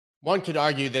One could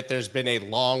argue that there's been a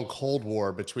long Cold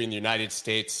War between the United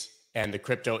States and the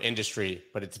crypto industry,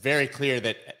 but it's very clear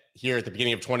that here at the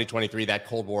beginning of 2023, that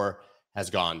Cold War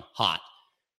has gone hot.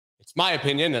 It's my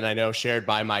opinion, and I know shared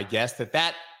by my guest,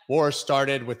 that war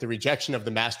started with the rejection of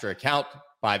the master account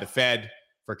by the Fed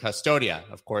for Custodia.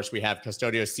 Of course, we have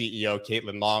Custodia CEO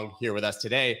Caitlin Long here with us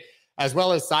today, as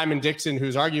well as Simon Dixon,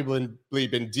 who's arguably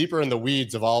been deeper in the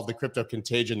weeds of all of the crypto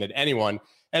contagion than anyone.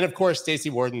 And of course,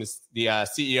 Staci Warden, the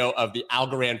CEO of the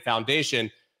Algorand Foundation,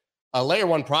 a layer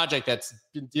one project that's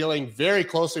been dealing very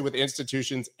closely with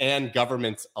institutions and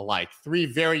governments alike. Three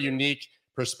very unique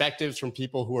perspectives from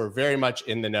people who are very much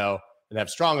in the know and have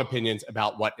strong opinions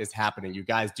about what is happening. You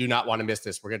guys do not want to miss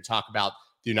this. We're going to talk about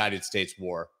the United States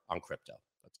war on crypto.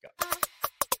 Let's go.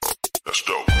 Let's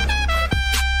go.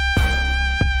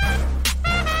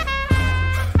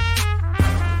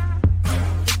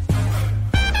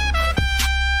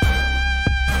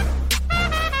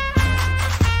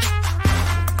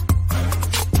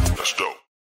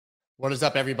 What is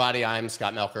up, everybody? I'm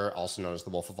Scott Melker, also known as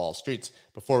the Wolf of Wall Streets.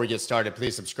 Before we get started,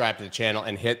 please subscribe to the channel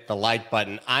and hit the like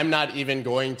button. I'm not even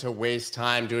going to waste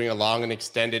time doing a long and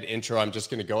extended intro. I'm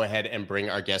just going to go ahead and bring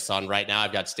our guests on right now.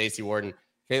 I've got Staci Warden,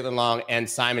 Caitlin Long, and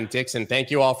Simon Dixon. Thank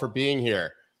you all for being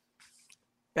here.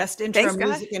 Best intro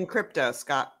music in crypto,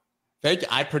 Scott. Thank you.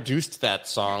 I produced that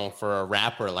song for a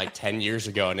rapper like 10 years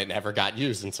ago, and it never got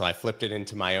used. And so I flipped it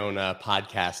into my own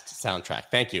podcast soundtrack.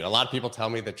 Thank you. A lot of people tell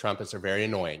me that trumpets are very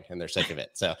annoying and they're sick of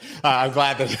it. So I'm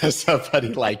glad that somebody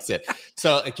likes it.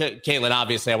 So Caitlin,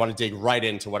 obviously, I want to dig right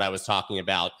into what I was talking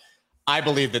about. I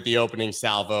believe that the opening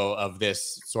salvo of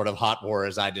this sort of hot war,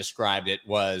 as I described it,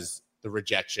 was the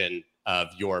rejection of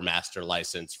your master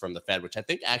license from the Fed, which I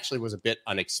think actually was a bit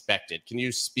unexpected. Can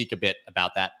you speak a bit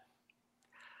about that?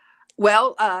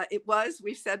 Well, it was.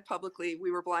 We've said publicly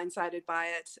we were blindsided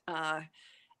by it.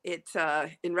 It,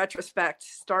 in retrospect,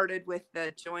 started with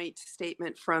the joint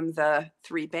statement from the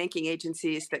three banking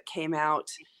agencies that came out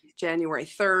January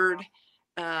 3rd.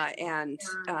 And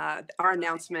our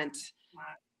announcement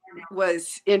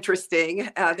was interesting.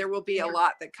 There will be a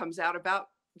lot that comes out about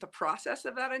the process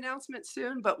of that announcement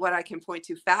soon. But what I can point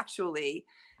to factually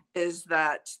is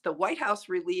that the White House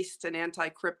released an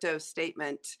anti-crypto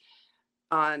statement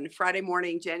on Friday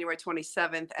morning, January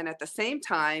 27th. And at the same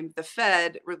time, the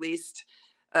Fed released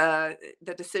the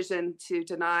decision to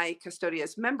deny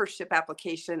Custodia's membership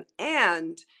application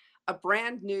and a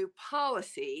brand new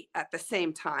policy at the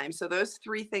same time. So those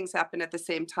three things happened at the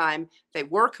same time. They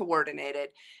were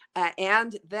coordinated.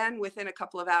 And then within a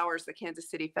couple of hours, the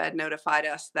Kansas City Fed notified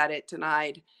us that it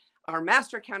denied our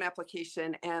master account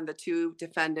application, and the two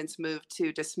defendants moved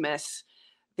to dismiss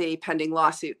the pending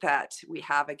lawsuit that we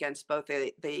have against both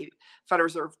the Federal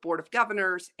Reserve Board of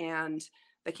Governors and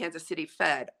the Kansas City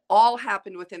Fed. All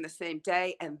happened within the same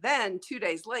day. And then 2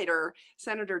 days later,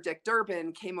 Senator Dick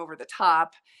Durbin came over the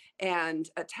top and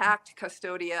attacked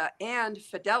Custodia and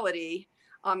Fidelity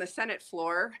on the Senate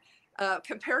floor,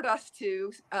 compared us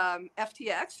to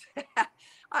FTX.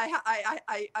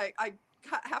 I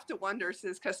have to wonder,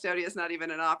 since Custodia is not even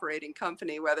an operating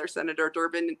company, whether Senator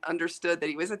Durbin understood that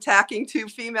he was attacking two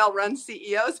female-run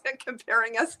CEOs and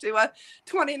comparing us to a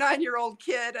 29-year-old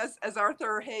kid, as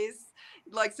Arthur Hayes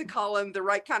likes to call him, the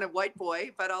right kind of white boy.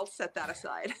 But I'll set that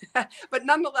aside. But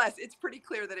nonetheless, it's pretty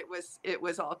clear that it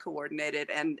was all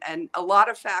coordinated, and a lot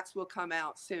of facts will come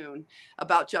out soon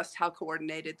about just how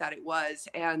coordinated that it was.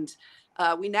 And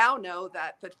we now know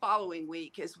that the following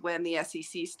week is when the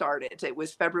SEC started. It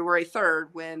was February 3rd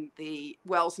when the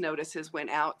Wells notices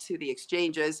went out to the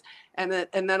exchanges, and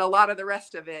then a lot of the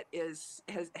rest of it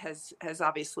has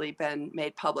obviously been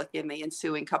made public in the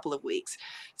ensuing couple of weeks.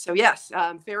 So yes,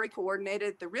 very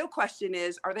coordinated. The real question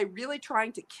is, are they really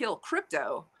trying to kill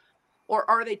crypto, or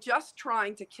are they just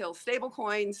trying to kill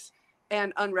stablecoins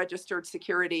and unregistered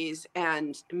securities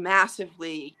and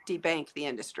massively debank the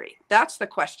industry? That's the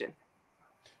question.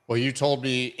 Well, you told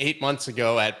me 8 months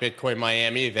ago at Bitcoin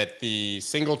Miami that the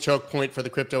single choke point for the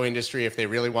crypto industry, if they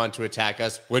really want to attack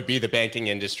us, would be the banking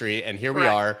industry. And here we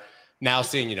are now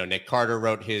seeing, Nick Carter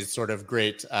wrote his sort of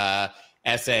great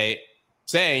essay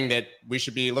saying that we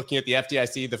should be looking at the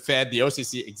FDIC, the Fed, the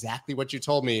OCC, exactly what you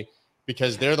told me,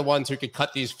 because they're the ones who could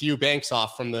cut these few banks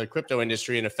off from the crypto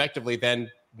industry. And effectively, then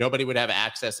nobody would have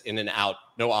access in and out,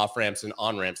 no off ramps and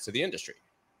on ramps to the industry.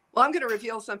 Well, I'm going to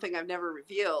reveal something I've never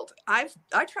revealed. I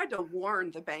tried to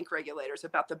warn the bank regulators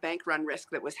about the bank run risk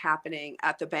that was happening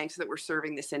at the banks that were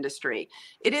serving this industry.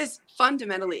 It is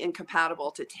fundamentally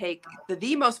incompatible to take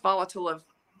the most volatile of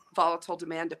volatile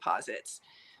demand deposits,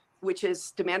 which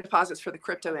is demand deposits for the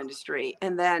crypto industry,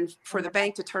 and then for the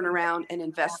bank to turn around and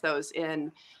invest those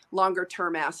in longer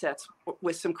term assets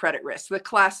with some credit risk. The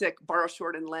classic borrow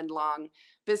short and lend long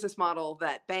business model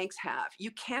that banks have.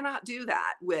 You cannot do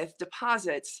that with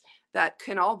deposits that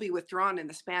can all be withdrawn in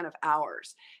the span of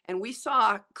hours. And we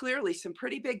saw clearly some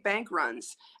pretty big bank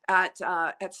runs at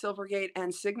Silvergate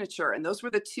and Signature. And those were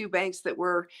the two banks that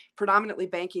were predominantly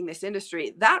banking this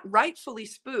industry. That rightfully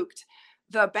spooked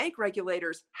the bank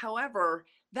regulators. However,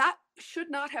 that should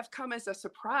not have come as a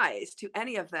surprise to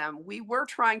any of them. We were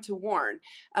trying to warn,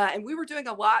 and we were doing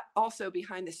a lot also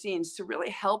behind the scenes to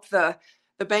really help the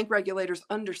bank regulators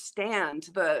understand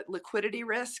the liquidity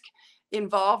risk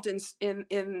involved in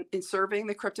serving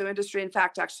the crypto industry. In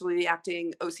fact, actually, the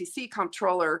acting OCC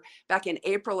comptroller back in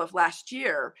April of last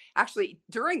year, actually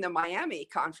during the Miami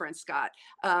conference, Scott,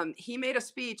 he made a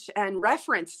speech and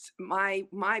referenced my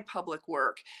public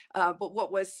work. But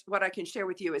what I can share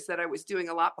with you is that I was doing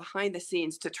a lot behind the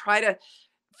scenes to try to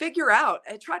figure out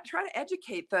and try to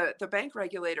educate the bank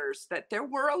regulators that there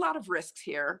were a lot of risks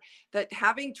here, that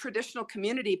having traditional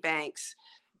community banks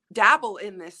dabble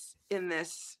in this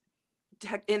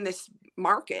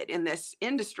market, in this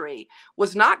industry,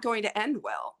 was not going to end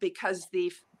well, because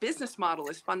the business model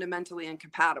is fundamentally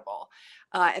incompatible,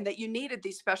 and that you needed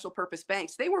these special purpose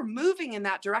banks. They were moving in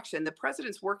that direction. The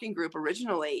president's working group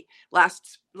originally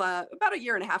about a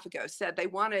year and a half ago said they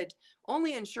wanted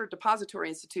only insured depository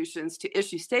institutions to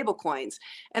issue stable coins.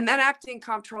 And then acting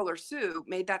comptroller Sue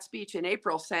made that speech in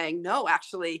April saying, no,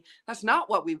 actually, that's not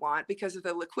what we want because of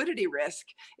the liquidity risk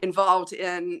involved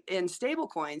in stable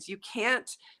coins. You can't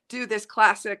do this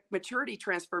classic maturity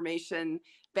transformation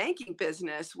banking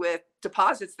business with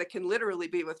deposits that can literally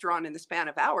be withdrawn in the span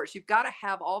of hours. You've got to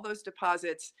have all those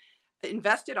deposits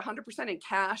invested 100% in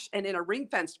cash and in a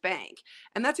ring-fenced bank.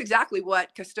 And that's exactly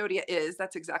what Custodia is.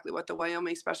 That's exactly what the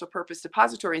Wyoming Special Purpose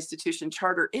Depository Institution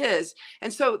charter is.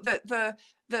 And so the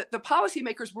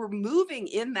policymakers were moving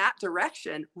in that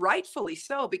direction, rightfully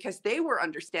so, because they were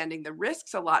understanding the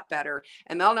risks a lot better.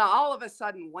 And then all of a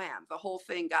sudden, wham, the whole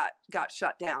thing got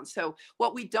shut down. So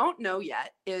what we don't know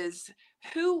yet is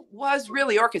who was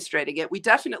really orchestrating it. We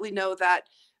definitely know that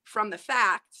from the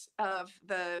facts of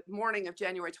the morning of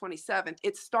January 27th,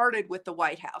 it started with the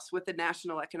White House, with the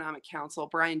National Economic Council.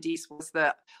 Brian Deese was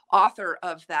the author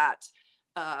of that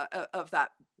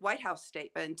White House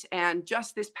statement. And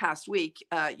just this past week,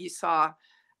 you saw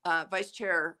Fed Vice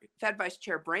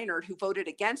Chair Brainerd, who voted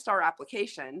against our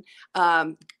application,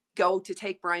 go to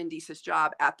take Brian Deese's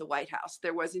job at the White House.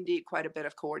 There was indeed quite a bit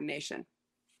of coordination.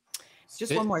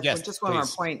 Just one more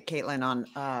point, Caitlin, on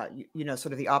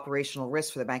sort of the operational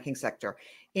risk for the banking sector.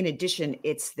 In addition,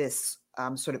 it's this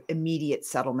sort of immediate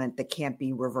settlement that can't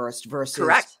be reversed versus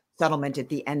Correct. Settlement at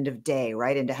the end of day,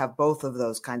 right? And to have both of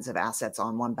those kinds of assets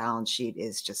on one balance sheet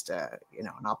is just an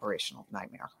operational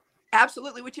nightmare.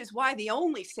 Absolutely, which is why the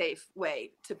only safe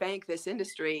way to bank this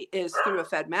industry is through a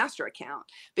Fed master account,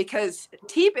 because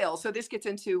T-bills. So this gets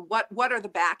into what are the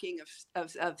backing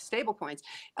of stable coins.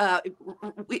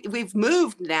 We've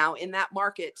moved now in that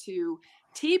market to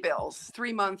T-bills,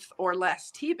 3-month or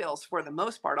less T-bills for the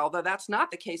most part, although that's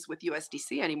not the case with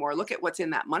USDC anymore. Look at what's in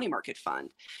that money market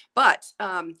fund. But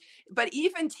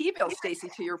even T-bills,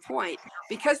 Staci, to your point,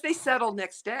 because they settle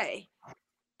next day,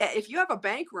 if you have a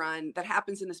bank run that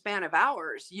happens in the span of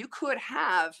hours, you could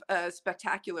have a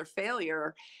spectacular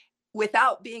failure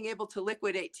without being able to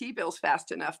liquidate T-bills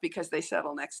fast enough because they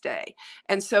settle next day.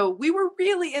 And so we were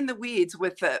really in the weeds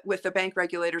with the bank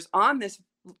regulators on this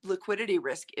liquidity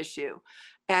risk issue.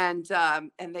 And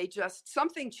they just,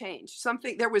 something changed.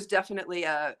 There was definitely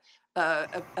a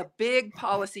big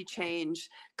policy change,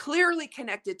 clearly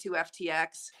connected to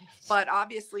FTX, but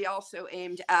obviously also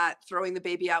aimed at throwing the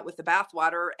baby out with the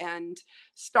bathwater, and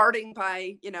starting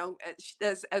by,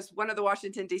 as one of the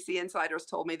Washington, D.C. insiders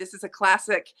told me, this is a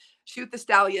classic shoot the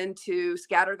stallion to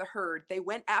scatter the herd. They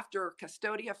went after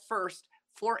Custodia first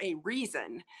for a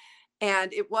reason.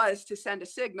 And it was to send a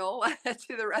signal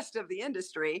to the rest of the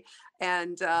industry.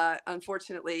 And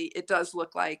unfortunately, it does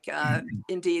look like,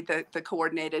 indeed, the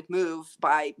coordinated move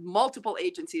by multiple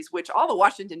agencies, which all the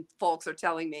Washington folks are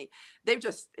telling me,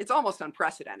 it's almost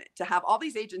unprecedented to have all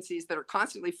these agencies that are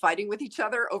constantly fighting with each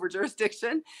other over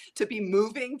jurisdiction to be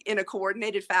moving in a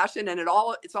coordinated fashion. And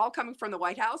it's all coming from the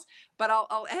White House. But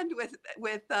I'll end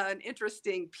with an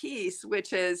interesting piece,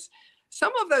 which is,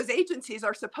 some of those agencies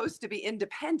are supposed to be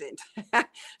independent.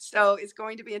 So it's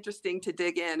going to be interesting to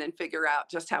dig in and figure out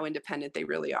just how independent they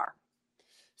really are.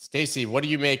 Staci, what do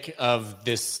you make of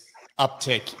this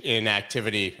uptick in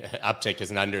activity. Uptick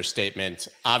is an understatement.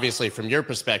 Obviously, from your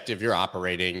perspective, you're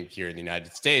operating here in the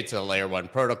United States, a layer one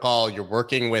protocol. You're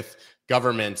working with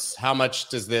governments. How much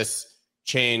does this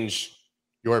change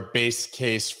your base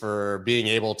case for being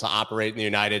able to operate in the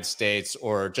United States,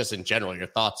 or just in general, your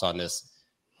thoughts on this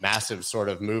massive sort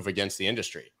of move against the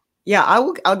industry? Yeah,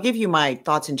 I'll give you my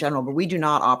thoughts in general, but we do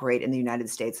not operate in the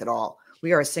United States at all.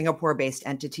 We are a Singapore-based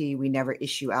entity. We never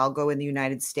issue algo in the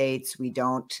United States. We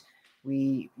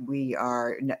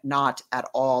are not at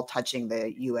all touching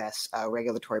the U.S.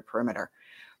 Regulatory perimeter.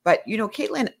 But,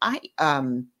 Caitlin,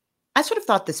 I sort of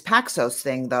thought this Paxos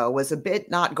thing, though, was a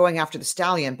bit not going after the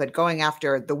stallion, but going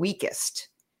after the weakest.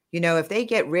 If they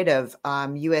get rid of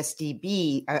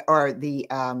USDB or the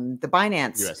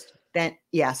Binance, USD. then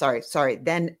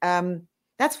then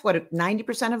that's what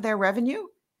 90% of their revenue.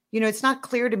 It's not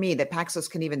clear to me that Paxos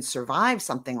can even survive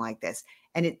something like this,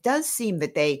 and it does seem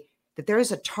that there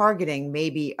is a targeting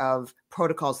maybe of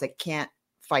protocols that can't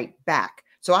fight back.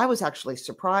 So I was actually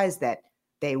surprised that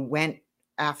they went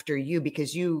after you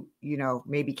because you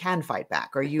maybe can fight back,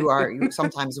 or you're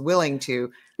sometimes willing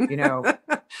to,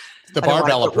 the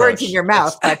barbell approach. Words in your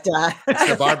mouth, but it's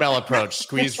the barbell approach,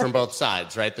 squeeze from both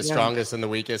sides, right? The strongest and the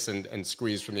weakest, and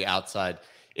squeeze from the outside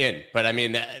in. But I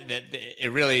mean,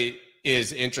 it really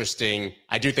is interesting.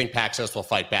 I do think Paxos will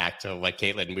fight back, to what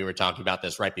Caitlin, we were talking about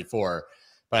this right before,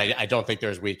 but I don't think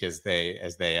they're as weak as they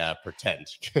pretend.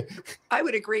 I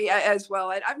would agree as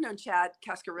well. I've known Chad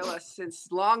Cascarilla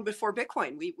since long before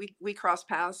Bitcoin. We crossed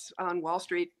paths on Wall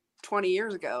Street 20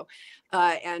 years ago,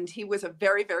 and he was a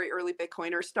very, very early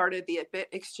Bitcoiner. Started the Bit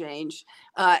Exchange,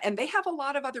 and they have a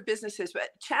lot of other businesses.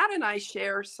 But Chad and I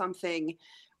share something,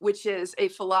 which is a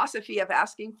philosophy of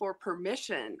asking for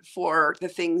permission for the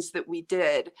things that we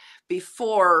did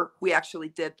before we actually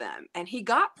did them. And he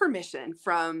got permission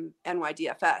from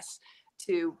NYDFS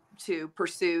to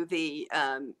pursue the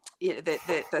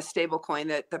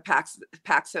stablecoin, the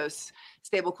Paxos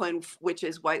stablecoin, which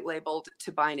is white labeled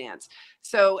to Binance.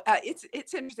 So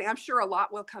it's interesting. I'm sure a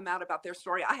lot will come out about their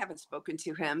story. I haven't spoken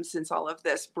to him since all of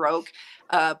this broke,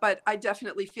 but I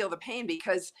definitely feel the pain,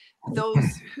 because those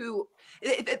who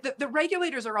the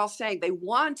regulators are all saying they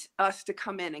want us to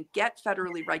come in and get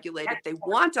federally regulated. They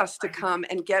want us to come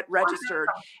and get registered.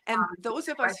 And those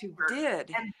of us who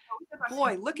did,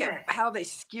 boy, look at how they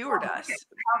skewered us.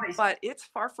 But it's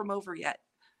far from over yet.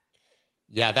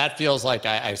 Yeah, that feels like,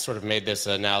 I sort of made this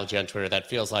analogy on Twitter, that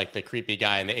feels like the creepy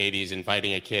guy in the 80s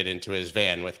inviting a kid into his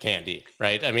van with candy,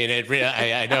 right? I mean,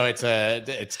 I know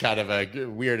it's kind of a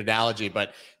weird analogy,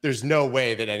 but there's no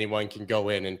way that anyone can go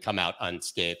in and come out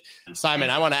unscathed. Simon,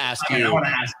 I want to ask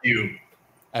you,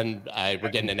 and we're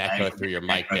getting an echo through your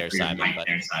mic there, Simon.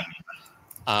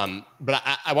 But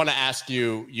I want to ask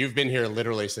you, you've been here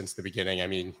literally since the beginning. I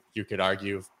mean, you could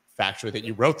argue factually that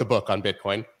you wrote the book on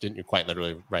Bitcoin. Didn't you quite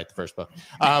literally write the first book?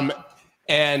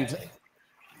 And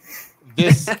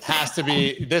this has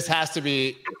to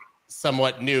be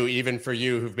somewhat new, even for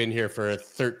you who've been here for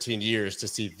 13 years, to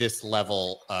see this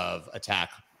level of attack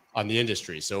on the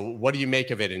industry. So what do you make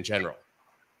of it in general?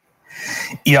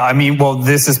 Yeah, I mean, well,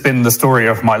 this has been the story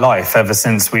of my life ever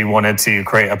since we wanted to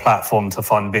create a platform to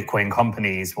fund Bitcoin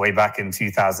companies way back in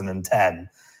 2010.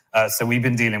 So we've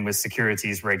been dealing with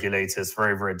securities regulators for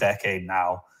over a decade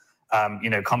now.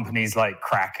 Companies like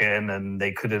Kraken, and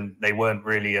they weren't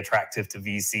really attractive to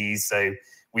VCs. So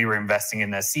we were investing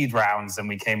in their seed rounds, and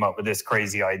we came up with this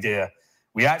crazy idea.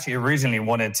 We actually originally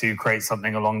wanted to create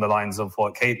something along the lines of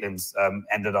what Caitlin's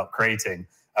ended up creating,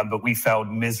 but we failed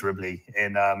miserably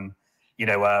in,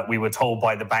 we were told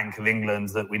by the Bank of England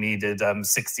that we needed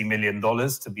 $60 million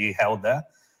to be held there.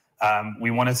 We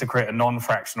wanted to create a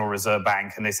non-fractional reserve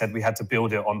bank, and they said we had to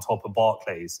build it on top of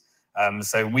Barclays.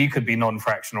 So we could be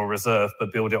non-fractional reserve,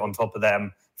 but build it on top of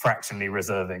them fractionally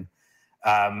reserving.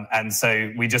 And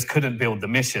so we just couldn't build the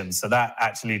mission. So that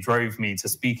actually drove me to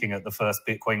speaking at the first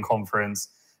Bitcoin conference,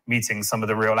 meeting some of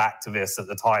the real activists at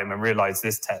the time, and realized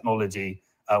this technology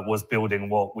was building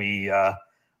what we,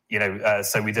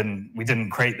 so we didn't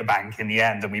create the bank in the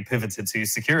end, and we pivoted to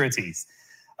securities.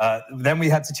 Then we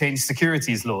had to change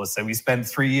securities laws. So we spent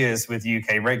 3 years with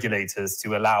UK regulators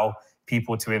to allow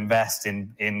people to invest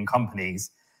in companies.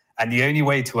 And the only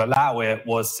way to allow it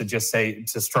was to just say,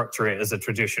 to structure it as a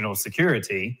traditional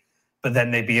security, but then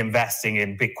they'd be investing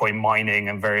in Bitcoin mining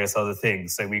and various other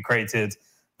things. So we created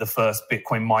the first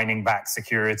Bitcoin mining-backed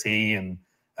security and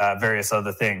various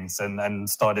other things, and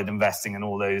started investing in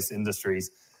all those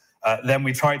industries. Then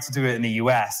we tried to do it in the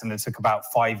US, and it took about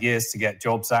 5 years to get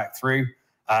Jobs Act through.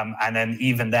 And then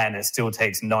even then, it still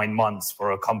takes 9 months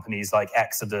for companies like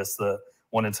Exodus that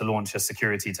wanted to launch a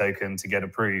security token to get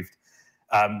approved.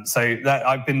 So that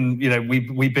I've been,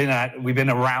 we've been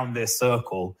around this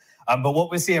circle. But what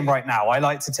we're seeing right now, I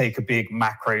like to take a big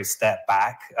macro step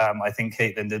back. I think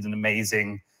Caitlin did an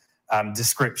amazing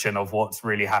description of what's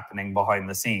really happening behind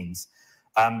the scenes.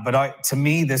 To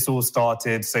me, this all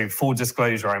started, so full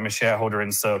disclosure, I'm a shareholder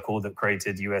in Circle that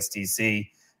created USDC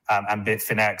and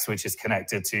Bitfinex, which is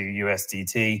connected to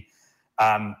USDT.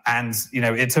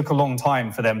 It took a long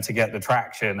time for them to get the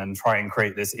traction and try and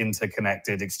create this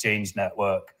interconnected exchange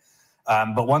network.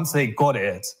 But once they got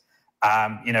it,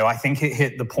 I think it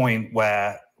hit the point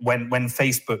where when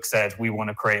Facebook said, we want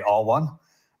to create R1,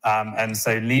 and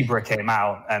so Libra came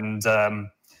out and,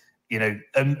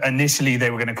 initially they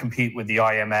were going to compete with the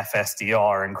IMF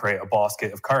SDR and create a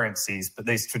basket of currencies, but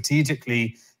they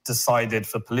strategically decided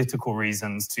for political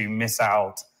reasons to miss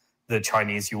out the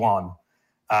Chinese yuan.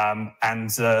 Ever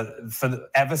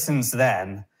since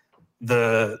then,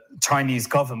 the Chinese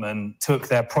government took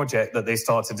their project that they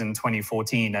started in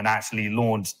 2014 and actually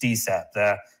launched DCEP,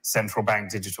 their central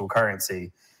bank digital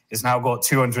currency. It's now got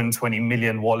 220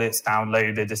 million wallets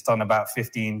downloaded. It's done about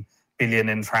 15 billion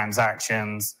in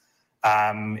transactions.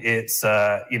 But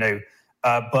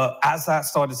as that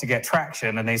started to get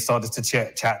traction and they started to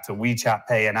chat to WeChat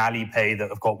Pay and Alipay that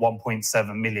have got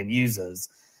 1.7 million users,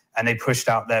 and they pushed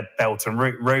out their Belt and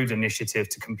Road initiative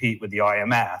to compete with the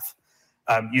IMF,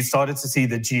 you started to see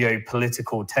the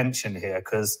geopolitical tension here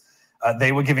because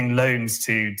they were giving loans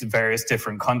to various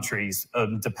different countries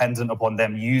dependent upon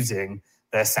them using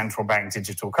their central bank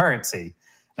digital currency.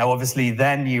 Now, obviously,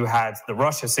 then you had the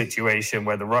Russia situation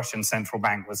where the Russian central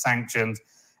bank was sanctioned.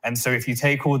 And so if you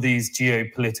take all these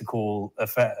geopolitical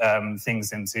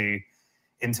things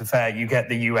into fair, you get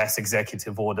the US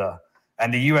executive order.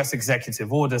 And the US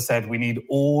executive order said, we need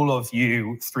all of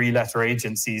you three-letter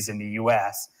agencies in the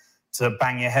US to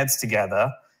bang your heads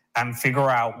together and figure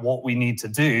out what we need to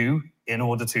do in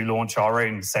order to launch our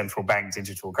own central bank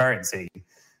digital currency.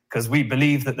 Because we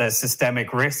believe that there's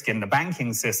systemic risk in the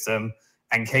banking system,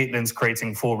 and Caitlin's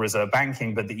creating full reserve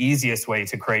banking, but the easiest way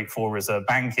to create full reserve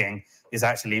banking is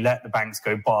actually let the banks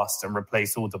go bust and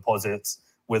replace all deposits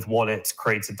with wallets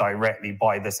created directly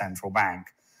by the central bank.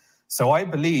 So I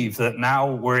believe that now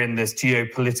we're in this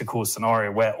geopolitical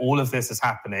scenario where all of this is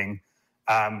happening.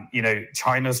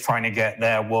 China's trying to get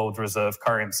their world reserve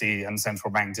currency and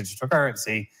central bank digital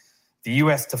currency. The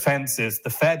US defenses, the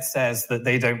Fed says that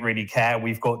they don't really care.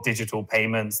 We've got digital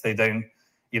payments. They don't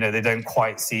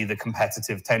quite see the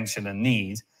competitive tension and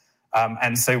need.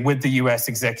 And so with the US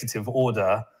executive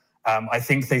order, I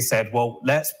think they said, well,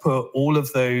 let's put all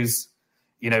of those,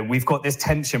 we've got this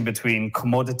tension between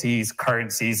commodities,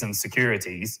 currencies, and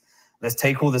securities. Let's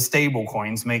take all the stable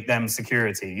coins, make them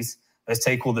securities. Let's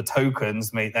take all the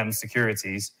tokens, make them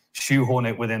securities, shoehorn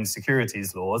it within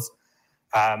securities laws.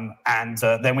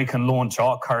 Then we can launch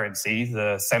our currency,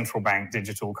 the central bank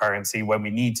digital currency, when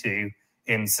we need to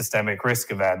in systemic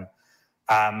risk event.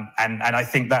 And I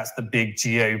think that's the big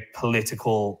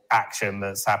geopolitical action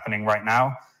that's happening right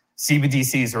now.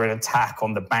 CBDCs are an attack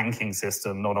on the banking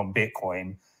system, not on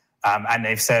Bitcoin. And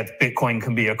they've said Bitcoin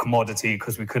can be a commodity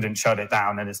because we couldn't shut it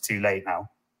down and it's too late now.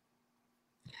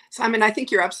 Simon, I think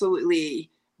you're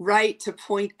absolutely right to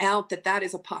point out that that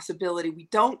is a possibility. We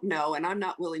don't know, and I'm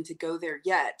not willing to go there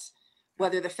yet,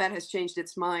 whether the Fed has changed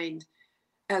its mind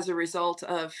as a result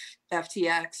of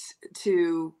FTX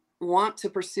to want to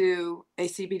pursue a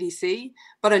CBDC.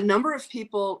 But a number of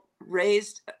people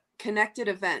raised connected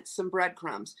events, some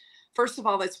breadcrumbs. First of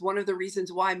all, that's one of the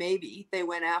reasons why maybe they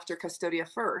went after Custodia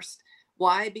first.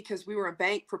 Why? Because we were a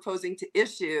bank proposing to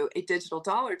issue a digital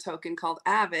dollar token called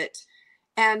AVIT.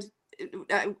 And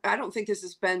I don't think this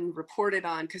has been reported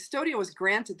on. Custodia was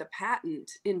granted the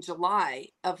patent in July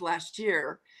of last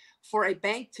year for a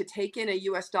bank to take in a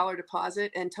US dollar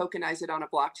deposit and tokenize it on a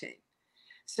blockchain.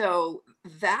 So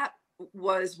that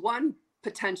was one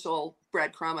potential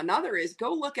breadcrumb. Another is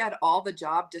go look at all the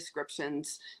job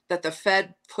descriptions that the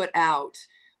Fed put out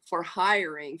for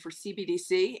hiring for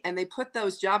CBDC, and they put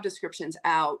those job descriptions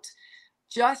out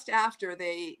just after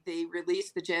they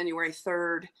released the January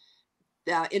 3rd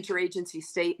interagency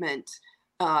statement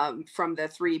from the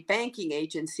three banking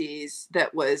agencies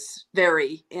that was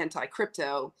very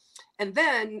anti-crypto. And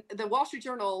then the Wall Street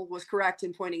Journal was correct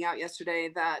in pointing out yesterday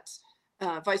that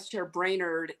Vice Chair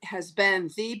Brainerd has been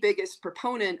the biggest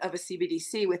proponent of a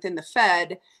CBDC within the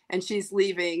Fed, and she's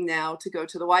leaving now to go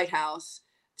to the White House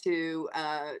to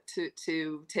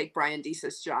take Brian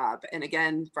Deese's job. And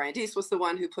again, Brian Deese was the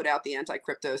one who put out the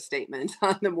anti-crypto statement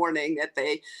on the morning that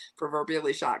they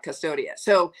proverbially shot Custodia.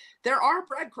 So there are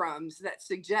breadcrumbs that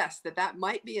suggest that that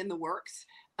might be in the works.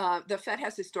 The Fed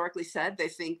has historically said they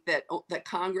think that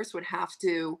Congress would have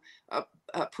to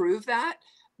approve that.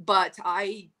 But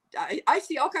I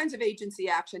see all kinds of agency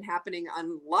action happening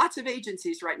on lots of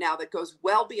agencies right now that goes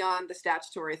well beyond the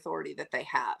statutory authority that they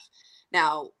have.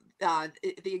 Now,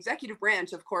 the executive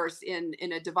branch, of course, in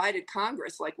a divided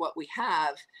Congress like what we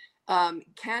have,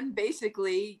 can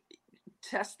basically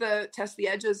test the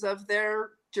edges of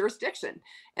their jurisdiction.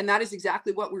 And that is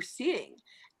exactly what we're seeing.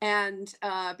 And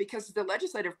because the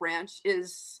legislative branch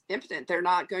is impotent, they're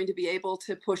not going to be able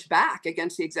to push back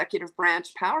against the executive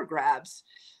branch power grabs.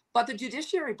 But the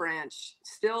judiciary branch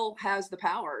still has the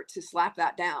power to slap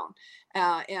that down.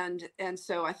 And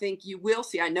so I think you will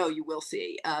see, I know you will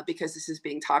see, because this is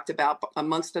being talked about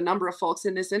amongst a number of folks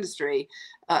in this industry,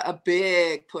 a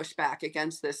big pushback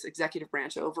against this executive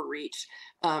branch overreach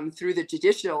through the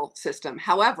judicial system.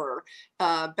 However,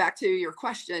 back to your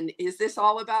question, is this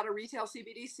all about a retail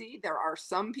CBDC? There are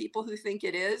some people who think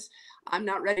it is. I'm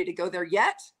not ready to go there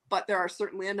yet, but there are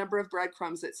certainly a number of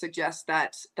breadcrumbs that suggest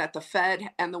that the Fed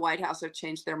and the White House have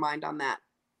changed their mind on that.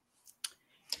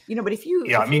 But if you...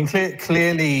 Yeah, I mean,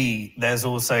 clearly there's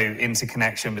also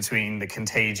interconnection between the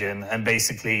contagion and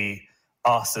basically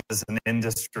us as an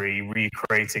industry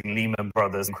recreating Lehman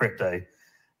Brothers and crypto.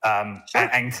 Sure.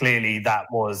 And clearly that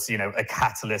was, a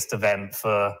catalyst event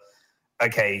for,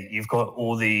 okay, you've got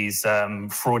all these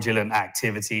fraudulent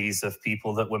activities of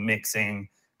people that were mixing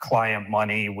client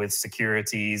money with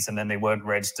securities, and then they weren't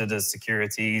registered as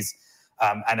securities,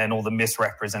 and then all the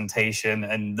misrepresentation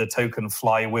and the token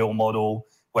flywheel model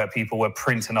where people were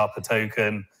printing up a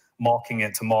token, marking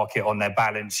it to market on their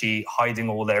balance sheet, hiding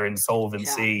all their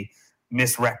insolvency,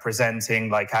 misrepresenting,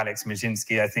 like Alex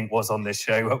Majinsky, I think, was on this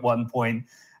show at one point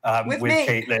with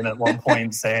Caitlin at one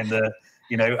point saying that,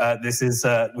 this is,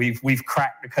 we've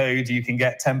cracked the code. You can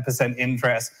get 10%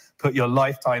 interest, put your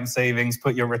lifetime savings,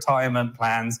 put your retirement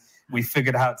plans. We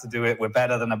figured out how to do it. We're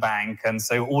better than a bank. And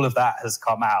so all of that has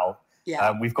come out.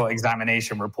 Yeah. We've got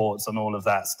examination reports on all of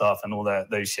that stuff and all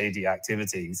those shady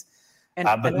activities.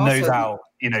 But no doubt,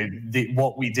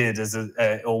 what we did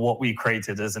or what we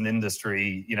created as an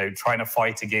industry, trying to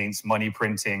fight against money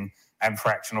printing and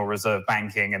fractional reserve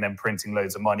banking, and then printing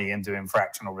loads of money and doing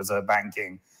fractional reserve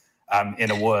banking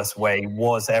in a worse way,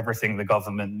 was everything the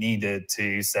government needed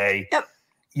to say,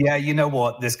 yeah, you know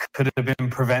what, this could have been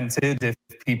prevented if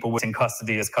people were in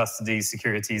custody as custody,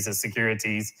 securities as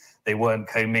securities, they weren't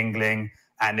commingling,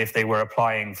 and if they were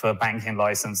applying for banking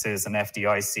licenses and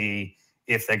FDIC,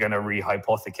 if they're going to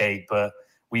rehypothecate. But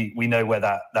we know where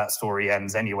that story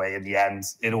ends anyway. In the end,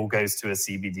 it all goes to a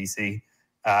CBDC.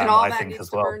 And all that needs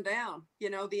to burn down,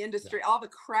 the industry, all the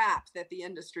crap that the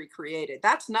industry created.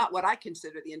 That's not what I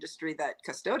consider the industry that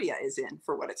Custodia is in,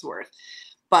 for what it's worth.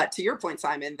 But to your point,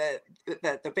 Simon,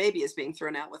 the baby is being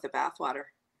thrown out with the bathwater.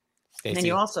 And then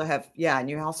you also have,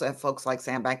 folks like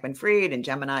Sam Bankman-Fried and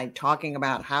Gemini talking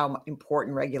about how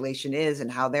important regulation is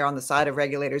and how they're on the side of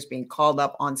regulators, being called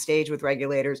up on stage with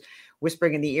regulators,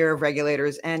 whispering in the ear of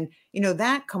regulators. And,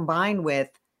 that combined with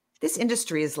this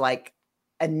industry is like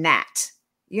a gnat.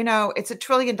 It's $1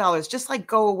 trillion, just like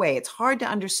go away. It's hard to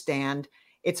understand.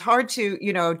 It's hard to,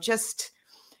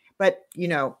 but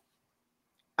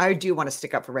I do want to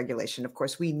stick up for regulation. Of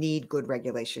course, we need good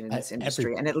regulation in this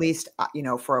industry. And at least,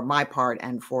 for my part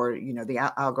and for,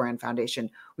 the Algorand Foundation,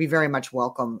 we very much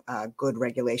welcome good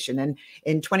regulation. And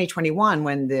in 2021,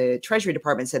 when the Treasury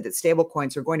Department said that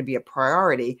stablecoins are going to be a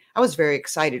priority, I was very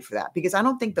excited for that, because I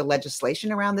don't think the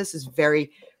legislation around this is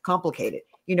very complicated.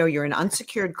 You're an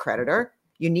unsecured creditor.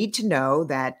 You need to know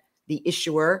that the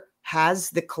issuer has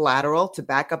the collateral to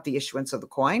back up the issuance of the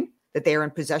coin, that they are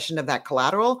in possession of that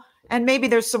collateral. And maybe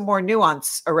there's some more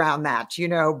nuance around that,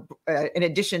 in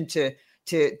addition to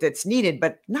that's needed,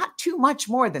 but not too much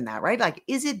more than that, right? Like,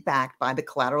 is it backed by the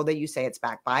collateral that you say it's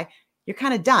backed by? You're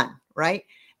kind of done, right?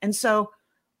 And so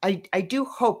I do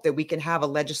hope that we can have a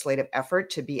legislative effort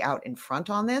to be out in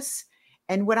front on this.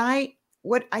 And what I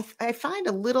find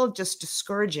a little just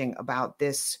discouraging about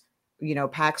this,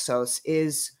 Paxos,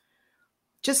 is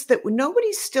just that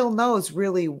nobody still knows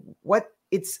really what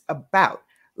it's about.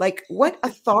 Like, what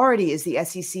authority is the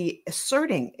SEC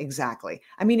asserting exactly?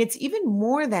 I mean, it's even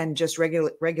more than just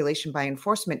regulation by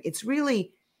enforcement. It's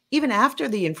really, even after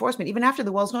the enforcement, even after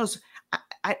the Wells notice,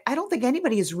 I don't think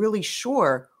anybody is really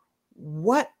sure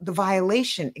what the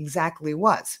violation exactly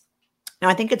was. Now,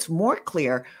 I think it's more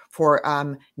clear for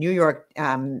New York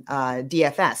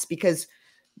DFS, because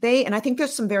and I think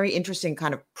there's some very interesting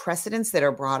kind of precedents that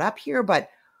are brought up here, but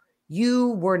you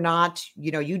were not,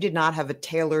 you did not have a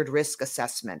tailored risk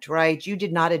assessment, right? You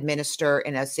did not administer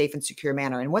in a safe and secure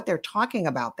manner. And what they're talking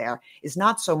about there is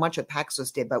not so much what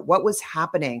Paxos did, but what was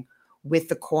happening with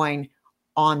the coin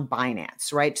on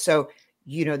Binance, right? So,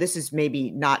 this is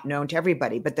maybe not known to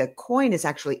everybody, but the coin is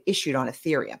actually issued on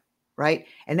Ethereum, right?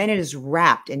 And then it is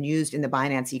wrapped and used in the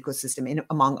Binance ecosystem,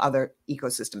 among other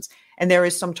ecosystems. And there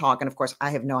is some talk, and of course,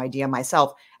 I have no idea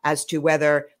myself, as to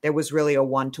whether there was really a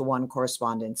one-to-one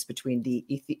correspondence between the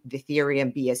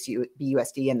Ethereum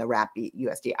BUSD and the wrap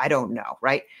BUSD. I don't know,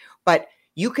 right? But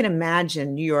you can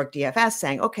imagine New York DFS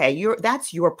saying, okay,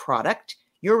 that's your product.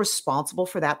 You're responsible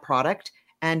for that product.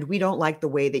 And we don't like the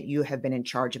way that you have been in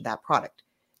charge of that product.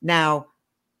 Now,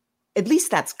 at least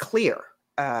that's clear.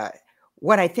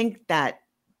 What I think that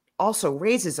also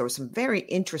raises are some very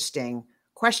interesting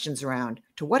questions around,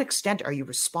 to what extent are you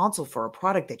responsible for a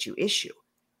product that you issue?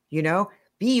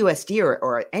 BUSD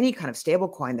or any kind of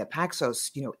stablecoin that Paxos,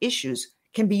 issues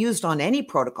can be used on any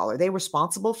protocol. Are they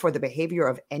responsible for the behavior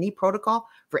of any protocol,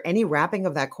 for any wrapping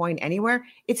of that coin anywhere?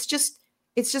 It's just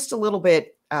a little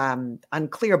bit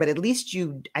unclear, but at least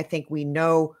I think we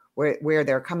know where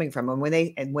they're coming from.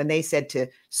 And when they said to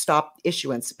stop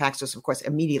issuance, Paxos, of course,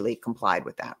 immediately complied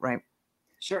with that, right?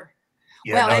 Sure.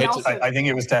 Yeah, I think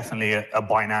it was definitely a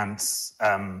Binance,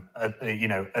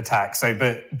 attack.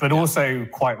 So, but also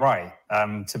quite right,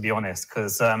 to be honest,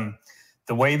 because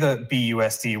the way that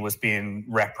BUSD was being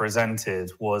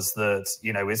represented was that,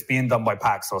 it's being done by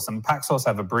Paxos, and Paxos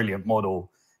have a brilliant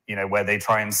model, where they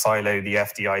try and silo the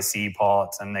FDIC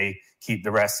part and they keep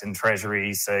the rest in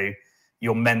treasury. So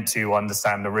you're meant to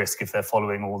understand the risk if they're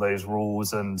following all those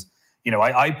rules. And,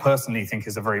 I personally think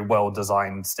is a very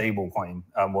well-designed stablecoin,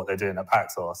 what they're doing at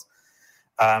Paxos.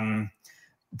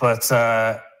 But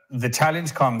the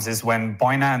challenge comes is when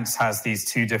Binance has these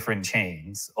two different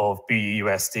chains of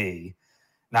BUSD.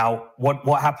 Now,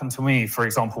 what happened to me, for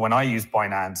example, when I used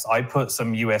Binance, I put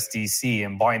some USDC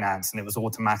in Binance and it was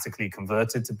automatically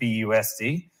converted to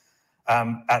BUSD.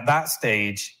 At that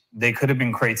stage, they could have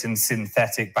been creating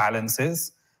synthetic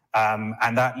balances.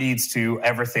 And that leads to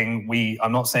everything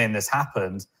I'm not saying this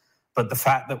happened, but the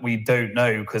fact that we don't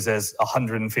know, because there's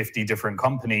 150 different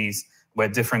companies where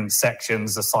different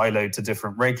sections are siloed to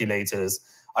different regulators,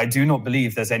 I do not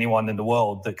believe there's anyone in the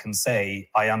world that can say,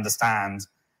 I understand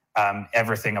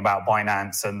everything about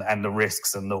Binance and the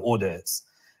risks and the audits.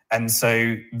 And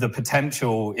so the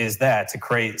potential is there to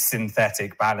create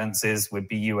synthetic balances with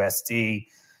BUSD,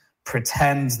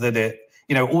 pretend that it,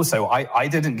 also I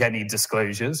didn't get any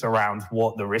disclosures around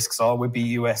what the risks are with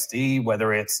BUSD,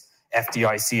 whether it's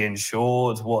FDIC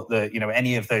insured, what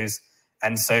any of those.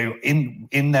 And so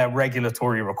in their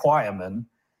regulatory requirement,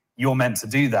 you're meant to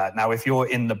do that. Now, if you're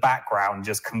in the background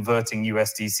just converting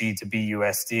USDC to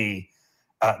BUSD,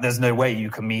 there's no way you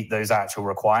can meet those actual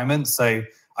requirements. So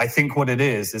I think what it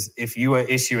is if you are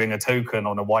issuing a token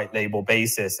on a white label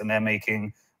basis and they're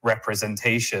making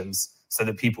representations so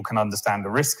that people can understand the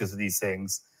risk of these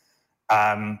things,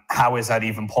 how is that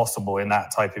even possible in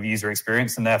that type of user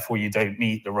experience? And therefore you don't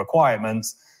meet the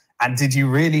requirements. And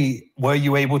were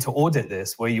you able to audit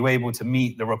this? Were you able to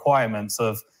meet the requirements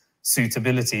of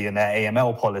suitability in their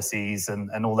AML policies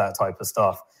and all that type of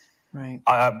stuff? Right.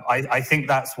 I think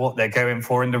that's what they're going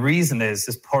for. And the reason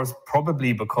is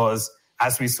probably because,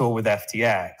 as we saw with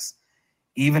FTX,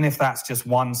 even if that's just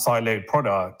one siloed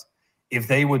product, if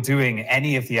they were doing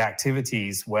any of the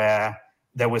activities where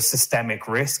there was systemic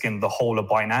risk in the whole of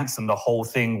Binance and the whole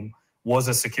thing was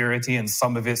a security and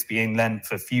some of it's being lent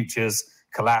for futures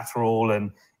collateral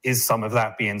and is some of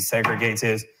that being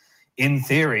segregated, in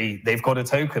theory, they've got a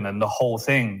token and the whole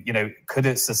thing, could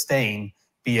it sustain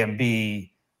BNB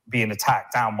being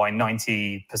attacked down by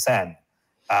 90%?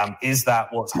 Is that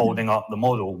what's holding up the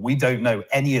model? We don't know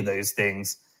any of those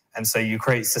things. And so you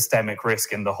create systemic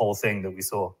risk in the whole thing that we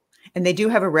saw. And they do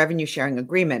have a revenue sharing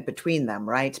agreement between them,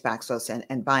 right? Paxos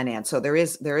and Binance. So there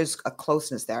is a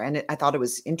closeness there. And I thought it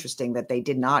was interesting that they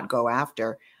did not go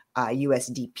after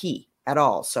USDP at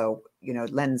all. So,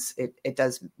 it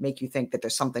does make you think that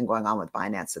there's something going on with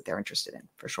Binance that they're interested in,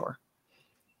 for sure.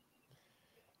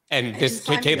 And this,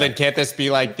 Caitlin, can't this be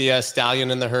like the stallion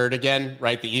in the herd again,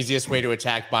 right? The easiest way to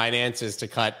attack Binance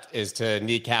is to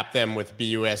kneecap them with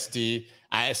BUSD.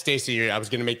 Staci, I was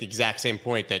going to make the exact same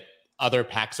point that other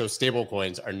Paxos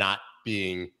stablecoins are not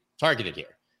being targeted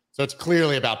here. So it's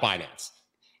clearly about Binance.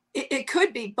 It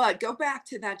could be, but go back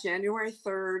to that January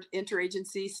 3rd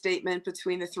interagency statement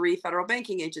between the three federal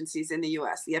banking agencies in the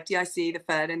U.S., the FDIC, the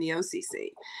Fed, and the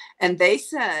OCC. And they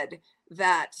said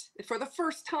that for the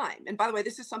first time, and by the way,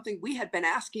 this is something we had been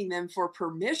asking them for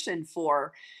permission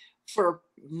for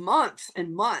months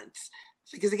and months,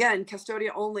 because again, Custodia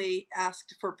only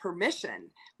asked for permission.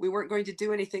 We weren't going to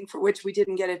do anything for which we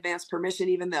didn't get advance permission,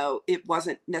 even though it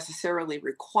wasn't necessarily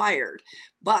required.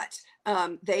 But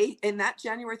they, in that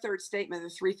January 3rd statement, the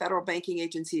three federal banking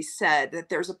agencies said that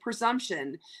there's a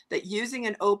presumption that using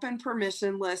an open,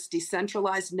 permissionless,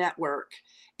 decentralized network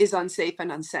is unsafe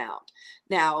and unsound.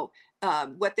 Now,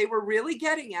 what they were really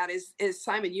getting at is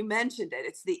Simon, you mentioned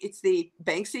it. It's the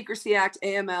Bank Secrecy Act,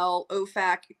 AML,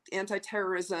 OFAC,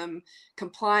 anti-terrorism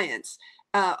compliance.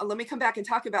 Let me come back and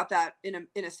talk about that in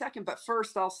a second. But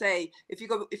first, I'll say if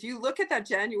you look at that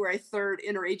January 3rd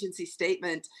interagency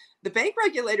statement, the bank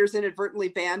regulators inadvertently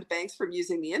banned banks from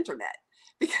using the internet,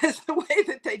 because the way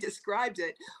that they described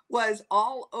it was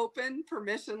all open,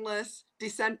 permissionless,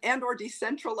 or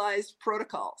decentralized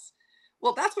protocols.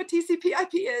 Well, that's what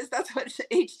TCP/IP is. That's what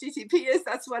HTTP is.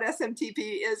 That's what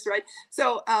SMTP is, right?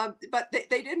 So, but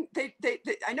they didn't.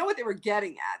 I know what they were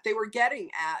getting at. They were getting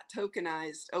at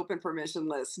tokenized, open,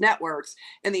 permissionless networks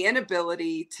and the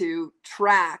inability to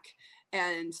track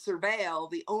and surveil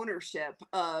the ownership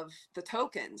of the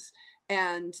tokens.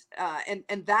 And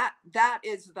that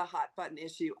is the hot button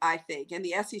issue, I think. And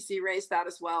the SEC raised that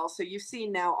as well. So you've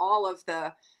seen now all of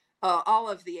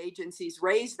the agencies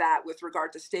raise that with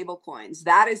regard to stablecoins.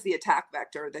 That is the attack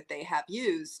vector that they have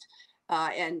used,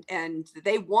 and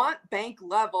they want bank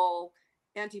level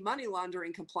anti-money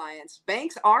laundering compliance.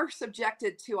 Banks are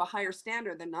subjected to a higher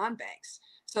standard than non-banks.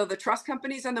 So the trust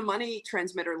companies and the money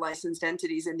transmitter licensed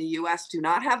entities in the U.S. do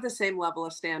not have the same level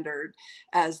of standard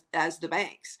as the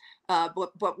banks.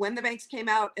 But when the banks came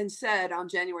out and said on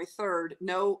January 3rd,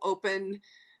 no open,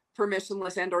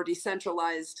 permissionless and or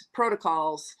decentralized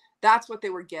protocols, that's what they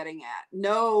were getting at.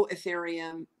 No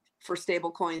Ethereum for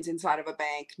stable coins inside of a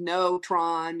bank, no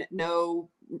Tron, no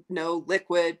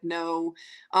Liquid, no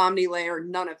OmniLayer,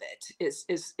 none of it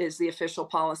is the official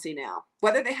policy now.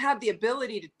 Whether they have the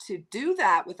ability to do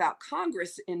that without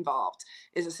Congress involved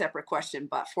is a separate question,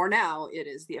 but for now, it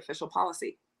is the official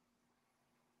policy.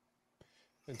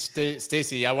 And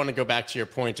Staci, I want to go back to your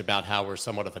point about how we're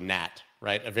somewhat of a gnat,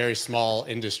 right? A very small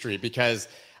industry, because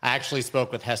I actually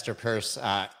spoke with Hester Peirce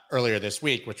earlier this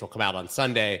week, which will come out on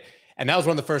Sunday. And that was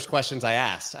one of the first questions I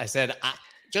asked. I said,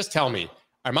 just tell me,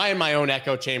 am I in my own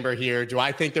echo chamber here? Do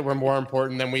I think that we're more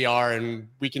important than we are and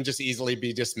we can just easily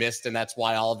be dismissed and that's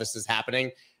why all of this is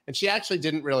happening? And she actually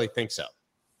didn't really think so.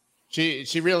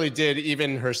 She really did,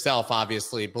 even herself,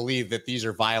 obviously, believe that these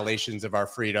are violations of our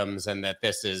freedoms and that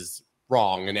this is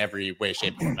wrong in every way,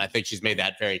 shape, or form. I think she's made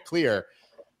that very clear.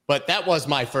 But that was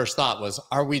my first thought was,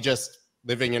 are we just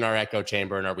living in our echo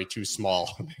chamber and are we too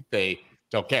small? They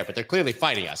don't care, but they're clearly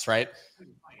fighting us, right?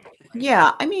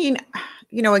 Yeah. I mean,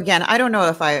 again, I don't know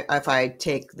if I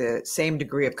take the same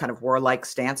degree of kind of warlike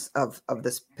stance of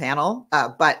this panel,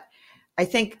 but I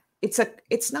think it's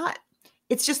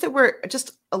just that we're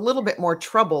just a little bit more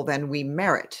trouble than we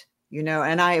merit,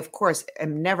 and I, of course,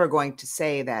 am never going to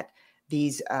say that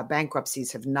these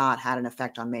bankruptcies have not had an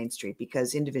effect on Main Street,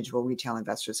 because individual retail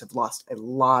investors have lost a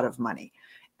lot of money.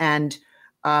 And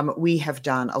we have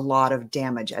done a lot of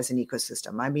damage as an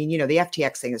ecosystem. I mean, the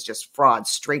FTX thing is just fraud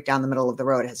straight down the middle of the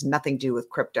road. It has nothing to do with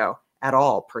crypto at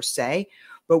all, per se.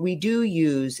 But we do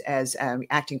use, as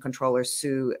acting controller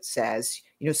Sue says,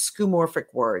 skeuomorphic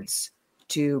words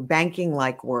to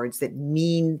banking-like words that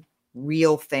mean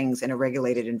real things in a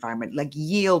regulated environment. Like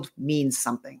yield means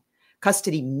something.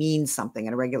 Custody means something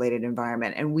in a regulated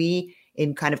environment. And we,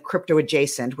 in kind of crypto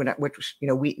adjacent, which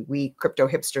we crypto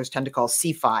hipsters tend to call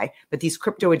CeFi, but these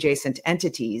crypto adjacent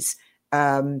entities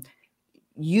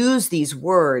use these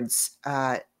words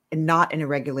not in a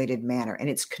regulated manner, and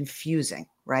it's confusing,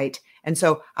 right? And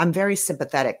so I'm very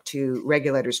sympathetic to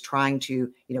regulators trying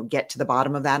to get to the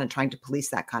bottom of that and trying to police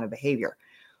that kind of behavior.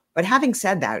 But having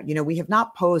said that, we have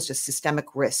not posed a systemic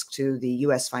risk to the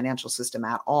U.S. financial system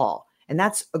at all. And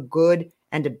that's a good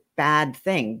and a bad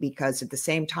thing, because at the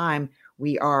same time,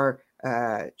 we are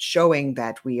showing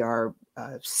that we are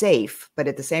safe, but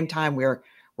at the same time, we're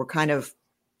kind of,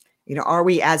 are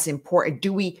we as important?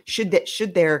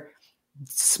 Should their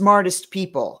smartest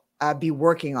people be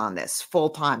working on this full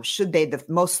time? Should they, the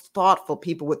most thoughtful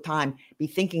people with time, be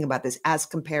thinking about this as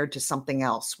compared to something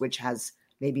else, which has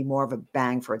maybe more of a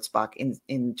bang for its buck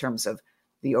in terms of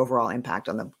the overall impact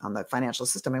on the financial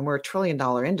system? And we're $1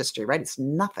 trillion industry, right? It's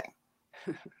nothing.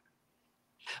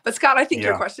 But Scott, I think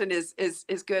your question is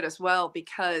good as well,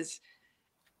 because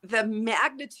the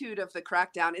magnitude of the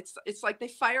crackdown, it's like they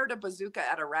fired a bazooka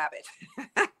at a rabbit,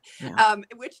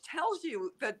 which tells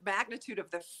you the magnitude of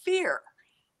the fear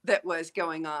that was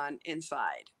going on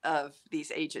inside of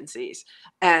these agencies.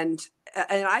 And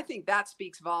I think that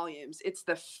speaks volumes. It's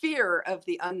the fear of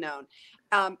the unknown.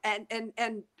 And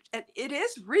it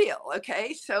is real.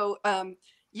 Okay. So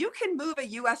you can move a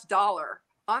US dollar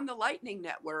on the Lightning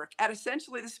Network at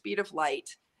essentially the speed of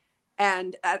light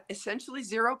and at essentially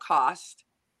zero cost.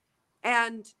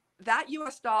 And that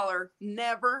US dollar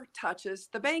never touches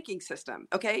the banking system.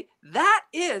 Okay. That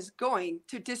is going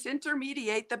to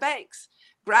disintermediate the banks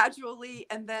gradually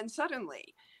and then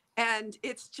suddenly. And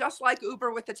it's just like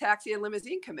Uber with the taxi and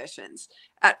limousine commissions.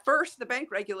 At first, the bank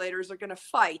regulators are going to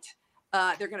fight.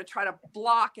 They're going to try to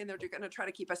block and they're going to try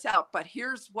to keep us out. But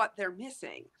here's what they're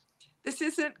missing. This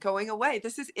isn't going away.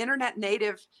 This is internet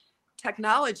native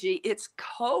technology. It's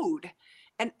code.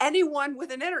 And anyone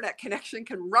with an internet connection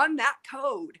can run that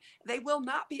code. They will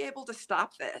not be able to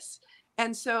stop this.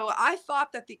 And so I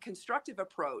thought that the constructive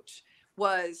approach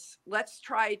was, let's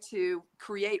try to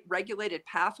create regulated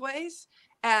pathways.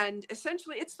 And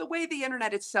essentially, it's the way the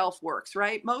internet itself works,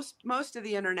 right? Most of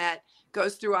the internet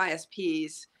goes through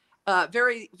ISPs.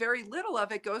 Very, very little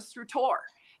of it goes through Tor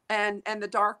and the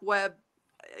dark web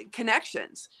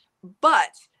connections. But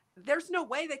there's no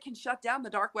way they can shut down the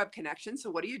dark web connection. So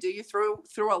what do? You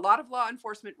throw a lot of law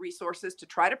enforcement resources to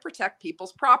try to protect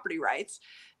people's property rights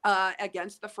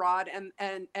against the fraud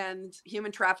and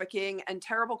human trafficking and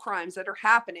terrible crimes that are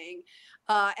happening.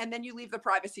 And then you leave the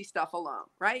privacy stuff alone,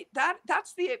 right?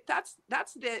 That's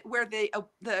where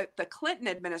the Clinton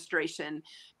administration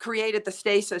created the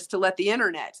stasis to let the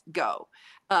internet go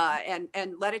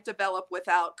and let it develop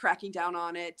without cracking down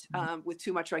on it with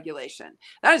too much regulation.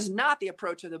 That is not the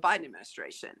approach of the Biden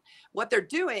administration. What they're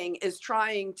doing is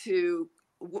trying to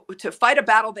fight a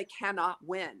battle they cannot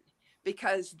win,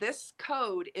 because this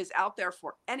code is out there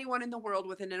for anyone in the world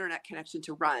with an internet connection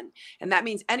to run. And that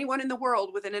means anyone in the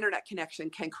world with an internet connection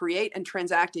can create and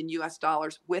transact in US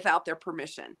dollars without their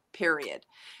permission, period.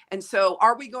 And so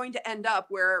are we going to end up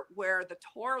where the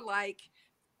Tor-like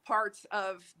parts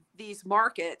of these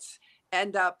markets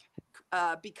end up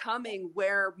becoming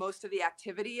where most of the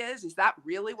activity is? Is that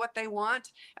really what they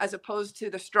want? As opposed to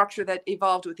the structure that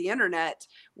evolved with the internet,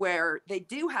 where they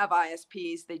do have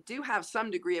ISPs, they do have some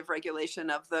degree of regulation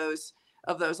of those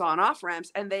on-off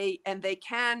ramps, and they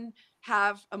can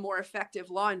have a more effective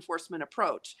law enforcement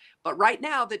approach. But right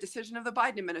now, the decision of the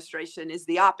Biden administration is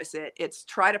the opposite. It's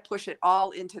try to push it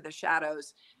all into the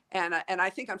shadows. And I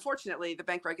think, unfortunately, the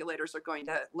bank regulators are going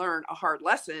to learn a hard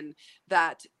lesson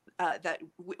that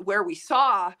where we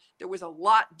saw there was a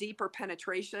lot deeper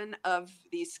penetration of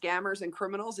these scammers and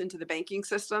criminals into the banking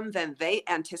system than they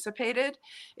anticipated.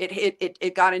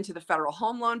 It got into the federal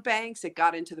home loan banks. It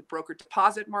got into the broker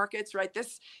deposit markets. Right.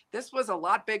 This was a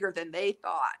lot bigger than they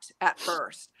thought at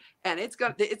first, and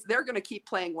they're going to keep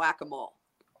playing whack-a-mole.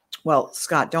 Well,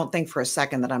 Scott, don't think for a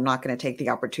second that I'm not going to take the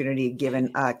opportunity,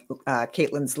 given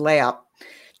Caitlin's layup,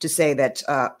 to say that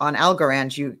on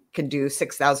Algorand, you can do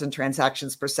 6,000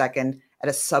 transactions per second at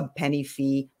a sub-penny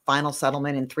fee, final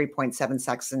settlement in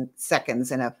 3.7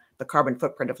 seconds, and the carbon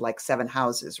footprint of like 7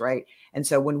 houses, right? And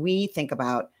so when we think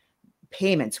about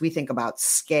payments, we think about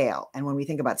scale. And when we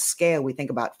think about scale, we think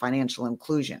about financial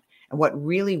inclusion. And what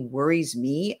really worries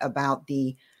me about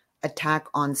the attack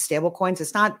on stablecoins,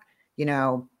 it's not,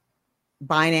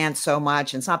 Binance so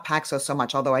much, and it's not Paxos so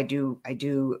much, although I do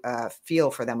feel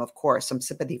for them, of course, some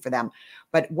sympathy for them.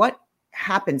 But what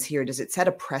happens here? Does it set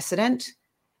a precedent?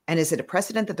 And is it a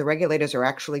precedent that the regulators are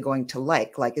actually going to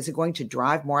like? Like, is it going to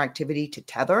drive more activity to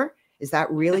Tether? Is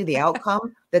that really the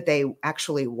outcome that they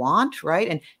actually want, right?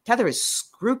 And Tether is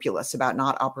scrupulous about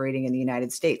not operating in the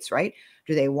United States, right?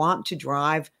 Do they want to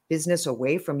drive business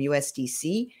away from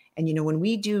USDC? And, when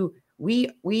we do,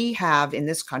 we have in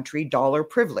this country dollar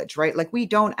privilege, right? Like, we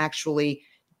don't actually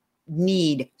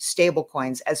need stable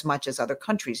coins as much as other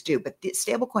countries do. But the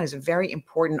stablecoin is a very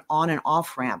important on and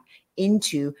off ramp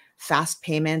into fast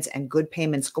payments and good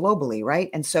payments globally,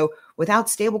 right? And so without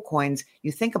stablecoins,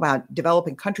 you think about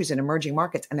developing countries and emerging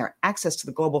markets and their access to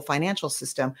the global financial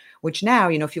system, which now,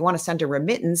 if you want to send a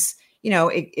remittance,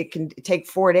 it can take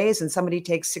 4 days and somebody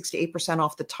takes 6 to 8%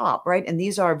 off the top, right? And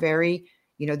these are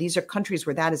these are countries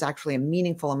where that is actually a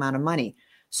meaningful amount of money.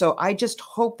 So I just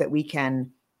hope that we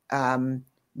can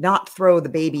not throw the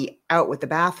baby out with the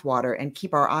bathwater and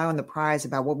keep our eye on the prize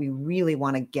about what we really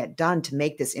want to get done to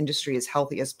make this industry as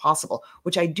healthy as possible,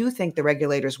 which I do think the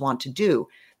regulators want to do.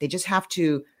 They just have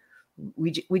to,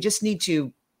 we just need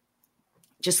to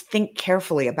just think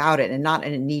carefully about it and not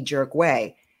in a knee-jerk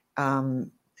way. That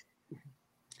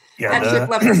ship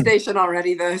left the station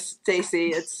already, though,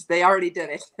 Staci. They already did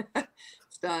it.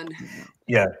 It's done.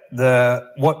 Yeah.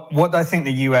 What I think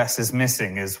the US is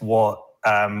missing is what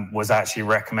was actually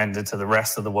recommended to the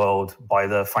rest of the world by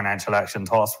the Financial Action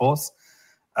Task Force.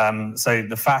 So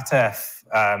the FATF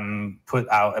put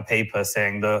out a paper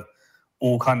saying that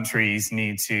all countries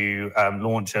need to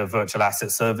launch a virtual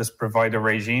asset service provider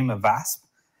regime, a VASP.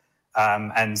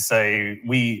 And so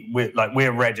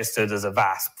we're registered as a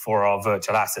VASP for our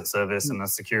virtual asset service and a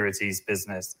securities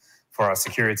business for our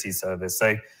securities service.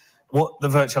 So what the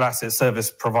virtual asset service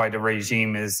provider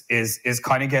regime is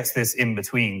kind of gets this in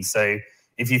between. So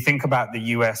if you think about the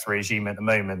US regime at the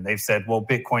moment, they've said, well,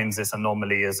 Bitcoin's this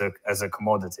anomaly as a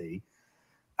commodity.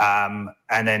 And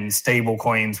then stable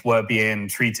coins were being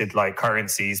treated like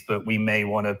currencies, but we may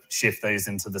want to shift those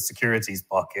into the securities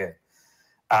bucket.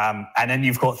 And then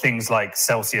you've got things like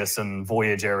Celsius and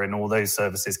Voyager and all those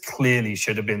services clearly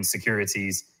should have been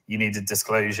securities. You needed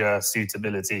disclosure,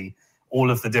 suitability, all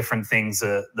of the different things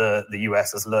that the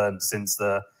US has learned since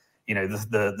the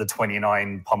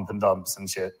 29 pump and dumps and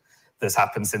shit that's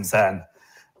happened since then.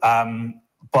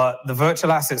 But the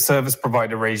virtual asset service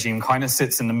provider regime kind of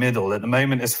sits in the middle. At the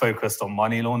moment, it's focused on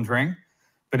money laundering,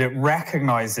 but it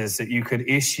recognizes that you could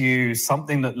issue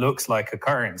something that looks like a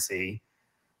currency,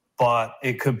 but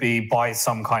it could be by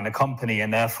some kind of company,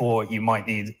 and therefore you might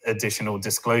need additional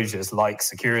disclosures like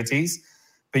securities,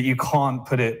 but you can't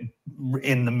put it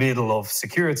in the middle of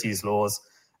securities laws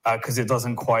because it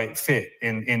doesn't quite fit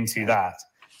into that.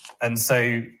 And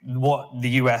so what the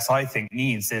US, I think,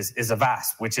 needs is a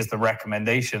VASP, which is the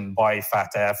recommendation by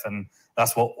FATF, and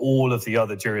that's what all of the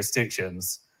other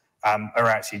jurisdictions are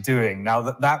actually doing. Now,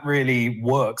 that really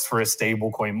works for a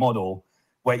stablecoin model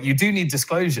where you do need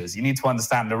disclosures. You need to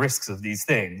understand the risks of these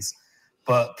things,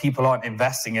 but people aren't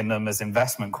investing in them as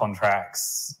investment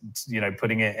contracts,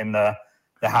 putting it in the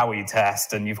Howey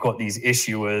test, and you've got these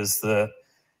issuers that,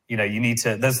 you need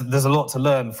to, there's a lot to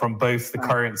learn from both the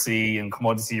currency and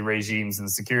commodity regimes and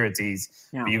securities,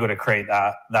 but you've got to create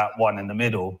that one in the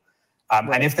middle.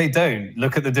 And if they don't,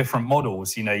 look at the different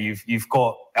models. You've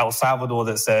got El Salvador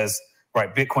that says,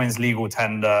 right, Bitcoin's legal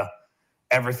tender,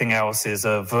 everything else is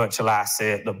a virtual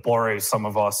asset that borrows some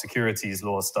of our securities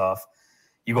law stuff.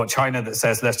 You've got China that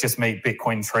says, let's just make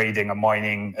Bitcoin trading and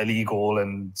mining illegal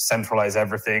and centralize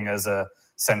everything as a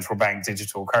central bank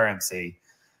digital currency.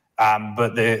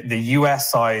 But the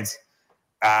US side,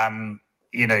 saying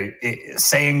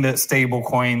that stable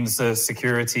coins are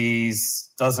securities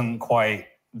doesn't quite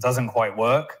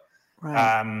work.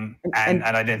 Right. And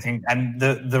I don't think, and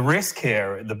the risk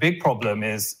here, the big problem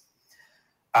is,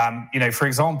 for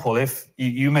example, if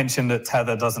you mentioned that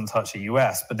Tether doesn't touch the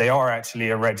US, but they are actually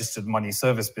a registered money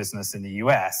service business in the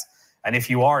US. And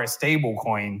if you are a stable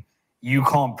coin, you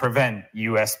can't prevent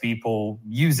US people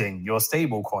using your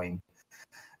stable coin.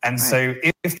 And so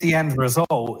if the end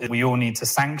result is we all need to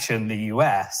sanction the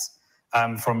US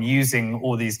from using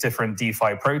all these different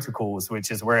DeFi protocols, which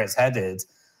is where it's headed,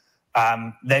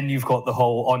 then you've got the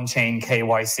whole on-chain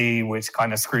KYC, which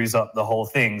kind of screws up the whole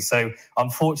thing. So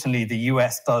unfortunately, the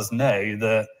US does know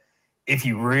that if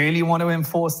you really want to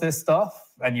enforce this stuff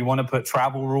and you want to put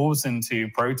travel rules into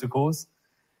protocols,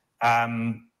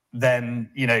 then,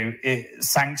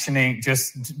 sanctioning,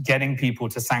 just getting people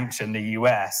to sanction the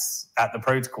US at the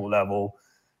protocol level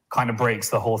kind of breaks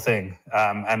the whole thing.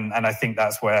 And I think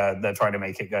that's where they're trying to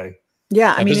make it go.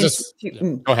 Yeah, I mean,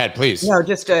 go ahead, please. No,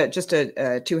 just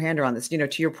a two-hander on this. To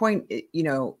your point,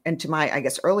 and to my, I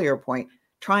guess, earlier point,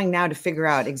 trying now to figure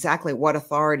out exactly what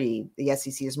authority the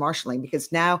SEC is marshaling, because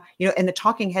now, and the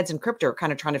talking heads in crypto are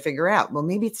kind of trying to figure out, well,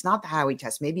 maybe it's not the Howey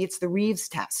test, maybe it's the Reeves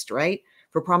test, right,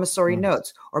 for promissory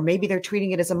notes, or maybe they're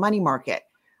treating it as a money market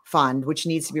fund, which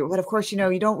needs to be. But of course,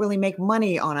 you don't really make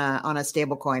money on a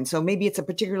stable coin, so maybe it's a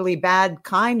particularly bad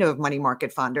kind of money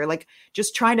market fund, or like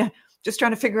just trying to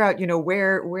figure out,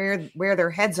 where their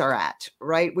heads are at,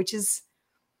 right? Which is,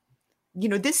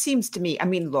 this seems to me, I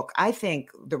mean, look, I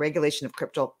think the regulation of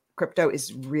crypto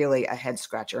is really a head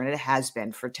scratcher, and it has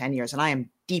been for 10 years. And I am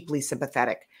deeply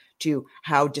sympathetic to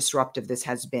how disruptive this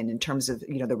has been in terms of,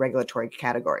 the regulatory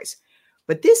categories.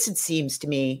 But this, it seems to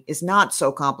me, is not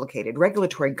so complicated.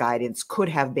 Regulatory guidance could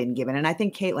have been given. And I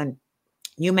think, Caitlin,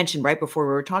 you mentioned right before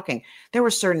we were talking, there were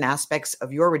certain aspects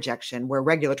of your rejection where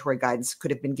regulatory guidance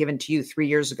could have been given to you 3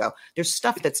 years ago. There's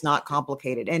stuff that's not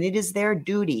complicated. And it is their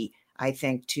duty, I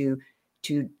think, to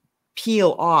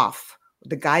peel off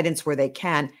the guidance where they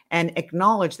can and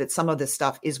acknowledge that some of this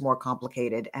stuff is more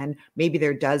complicated. And maybe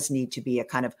there does need to be a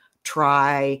kind of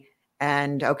try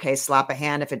and, okay, slap a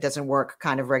hand if it doesn't work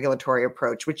kind of regulatory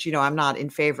approach, which, I'm not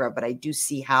in favor of, but I do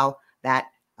see how that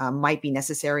might be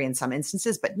necessary in some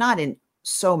instances, but not in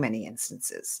so many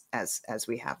instances as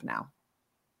we have now.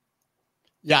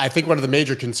 Yeah, I think one of the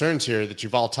major concerns here that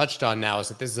you've all touched on now is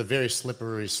that this is a very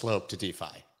slippery slope to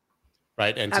DeFi.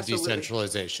 right? And to Absolutely.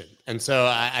 decentralization. And so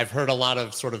I've heard a lot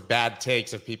of sort of bad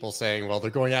takes of people saying, well,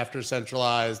 they're going after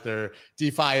centralized, their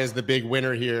DeFi is the big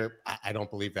winner here. I don't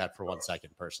believe that for 1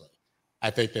 second, personally. I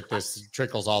think that this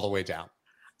trickles all the way down.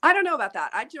 I don't know about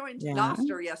that. I joined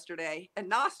Nostr yesterday, and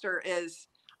Nostr is,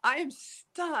 I am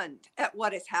stunned at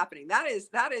what is happening.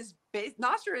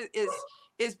 Nostr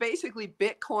is basically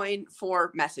Bitcoin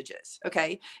for messages.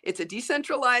 Okay. It's a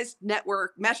decentralized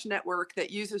network, mesh network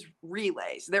that uses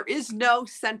relays. There is no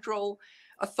central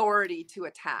authority to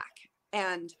attack.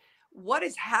 And what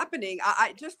is happening?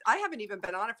 I haven't even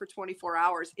been on it for 24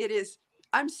 hours.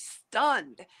 I'm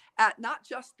stunned at not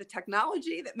just the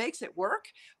technology that makes it work,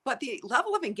 but the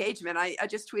level of engagement. I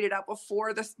just tweeted out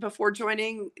before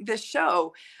joining this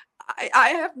show. I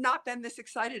have not been this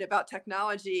excited about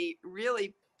technology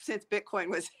really since Bitcoin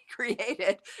was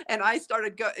created. And I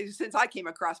started since I came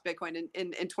across Bitcoin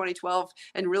in 2012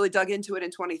 and really dug into it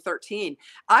in 2013.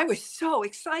 I was so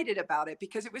excited about it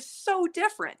because it was so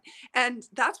different. And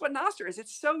that's what Nostr is.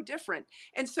 It's so different.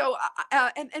 And so,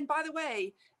 and by the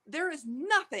way, there is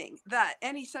nothing that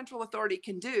any central authority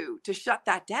can do to shut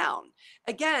that down.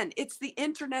 Again, it's the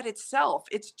internet itself.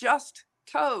 It's just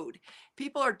code.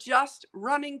 People are just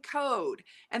running code,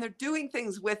 and they're doing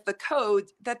things with the code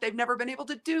that they've never been able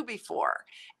to do before.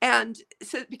 And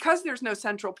so because there's no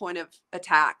central point of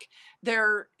attack,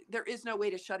 there is no way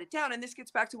to shut it down. And this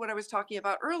gets back to what I was talking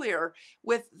about earlier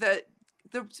with the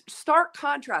stark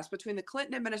contrast between the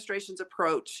Clinton administration's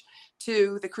approach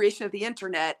to the creation of the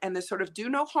internet and the sort of do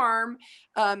no harm,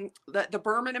 the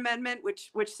Berman Amendment,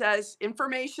 which says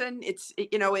information,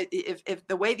 if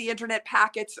the way the internet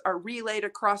packets are relayed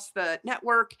across the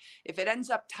network, if it ends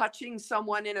up touching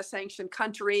someone in a sanctioned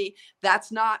country,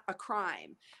 that's not a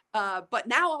crime. But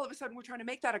now all of a sudden we're trying to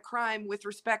make that a crime with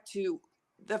respect to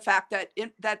the fact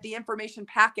that the information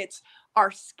packets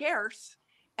are scarce,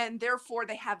 and therefore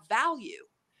they have value.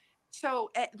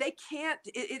 So they can't,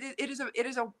 it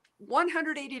is a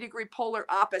 180-degree polar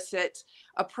opposite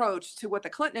approach to what the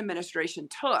Clinton administration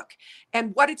took.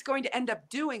 And what it's going to end up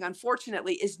doing,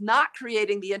 unfortunately, is not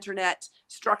creating the internet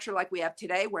structure like we have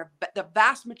today, where the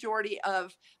vast majority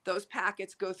of those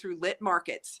packets go through lit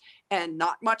markets and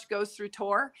not much goes through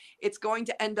Tor. It's going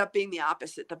to end up being the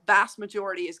opposite. The vast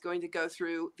majority is going to go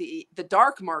through the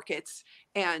dark markets,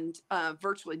 and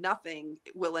virtually nothing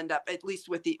will end up, at least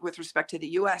with respect to the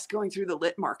US, going through the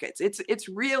lit markets. It's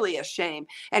really a shame.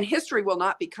 And history will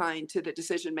not be kind to the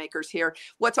decision makers here.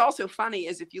 What's also funny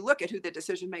is if you look at who the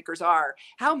decision makers are,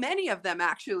 how many of them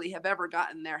actually have ever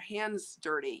gotten their hands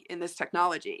dirty in this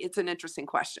technology? It's an interesting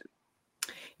question.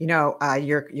 You know,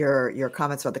 your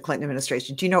comments about the Clinton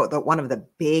administration. Do you know that one of the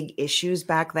big issues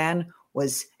back then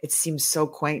was, it seems so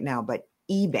quaint now, but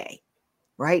eBay,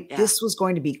 right? Yeah. This was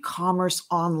going to be commerce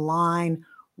online.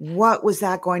 What was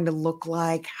that going to look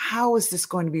like? How is this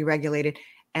going to be regulated?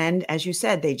 And as you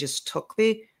said, they just took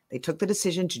the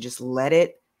decision to just let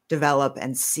it develop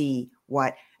and see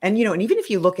what. And you know, and even if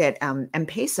you look at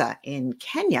M-Pesa in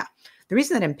Kenya, the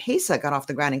reason that M-Pesa got off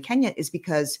the ground in Kenya is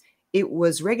because it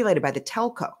was regulated by the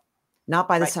telco, not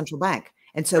by the central bank.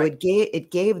 And so it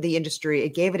gave the industry,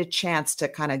 it gave it a chance to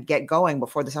kind of get going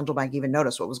before the central bank even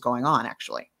noticed what was going on,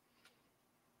 actually.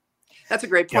 That's a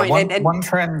great point. Yeah, one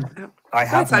trend I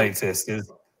have noticed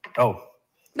is,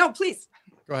 no, please.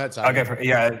 Go ahead, Simon.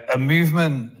 Okay, a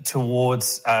movement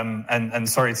towards, and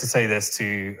sorry to say this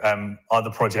to other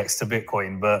projects to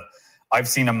Bitcoin, but I've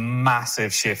seen a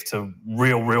massive shift to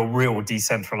real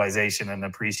decentralization and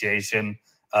appreciation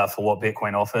for what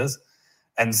Bitcoin offers.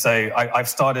 And so I've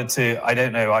started to,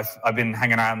 I've been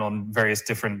hanging around on various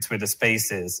different Twitter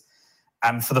spaces.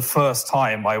 And for the first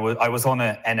time, I was on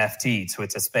an NFT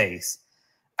Twitter space.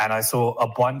 And I saw a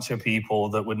bunch of people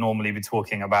that would normally be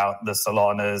talking about the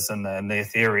Solanas and the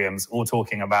Ethereums, all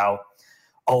talking about,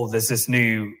 there's this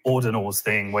new ordinals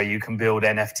thing where you can build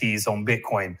NFTs on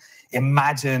Bitcoin.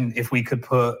 Imagine if we could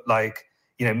put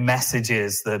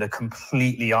messages that are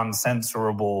completely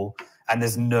uncensorable, and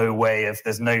there's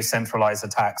no centralized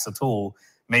attacks at all.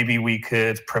 Maybe we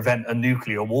could prevent a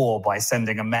nuclear war by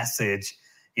sending a message,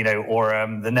 or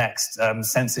the next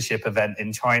censorship event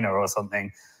in China or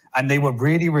something. And they were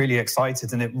really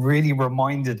excited. And it really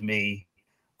reminded me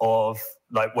of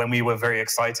like when we were very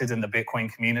excited in the Bitcoin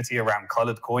community around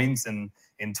colored coins in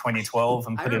 2012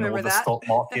 and putting all the stock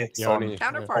markets on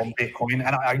Bitcoin.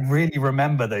 And I really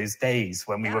remember those days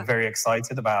when we were very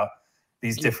excited about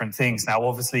these different things. Now,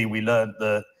 obviously, we learned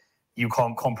that you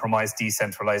can't compromise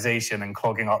decentralization and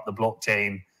clogging up the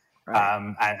blockchain.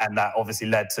 And that obviously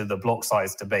led to the block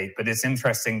size debate. But it's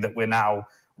interesting that we're now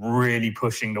really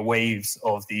pushing the waves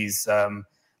of these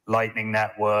Lightning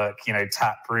Network,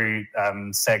 Taproot,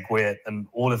 SegWit, and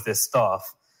all of this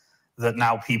stuff that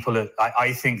now people are,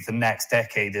 I think the next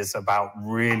decade is about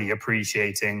really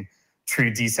appreciating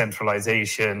true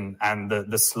decentralization and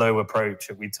the slow approach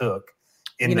that we took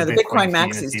in the Bitcoin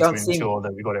maxis to ensure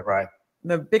that we got it right.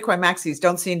 The Bitcoin maxis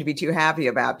don't seem to be too happy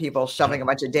about people shoving a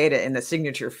bunch of data in the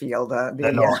signature field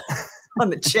on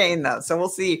the chain, though. So we'll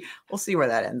see where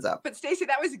that ends up. But Staci,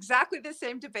 that was exactly the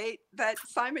same debate that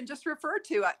Simon just referred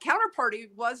to.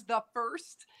 Counterparty was the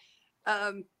first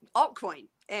altcoin.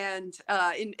 And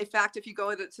in fact, if you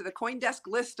go to the CoinDesk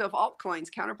list of altcoins,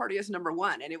 Counterparty is number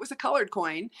one, and it was a colored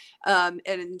coin. And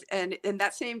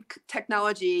that same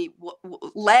technology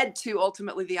led to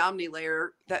ultimately the Omni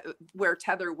layer where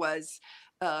Tether was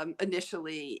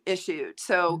initially issued.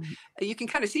 So you can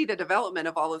kind of see the development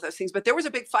of all of those things. But there was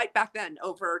a big fight back then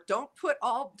over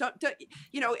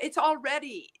it's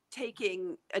already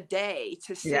taking a day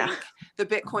to sync the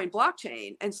Bitcoin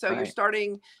blockchain. And so you're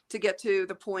starting to get to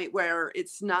the point where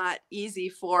it's not easy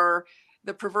for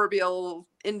the proverbial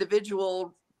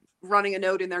individual running a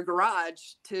node in their garage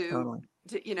to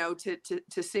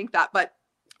sync that. But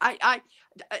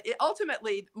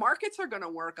ultimately markets are going to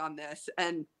work on this.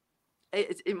 And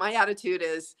my attitude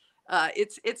is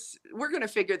we're going to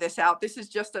figure this out. This is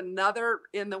just another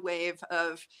in the wave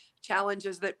of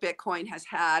challenges that Bitcoin has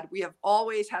had. We have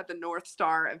always had the North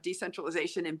Star of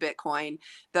decentralization in Bitcoin.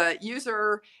 The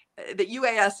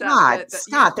UASF.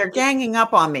 Scott, they're ganging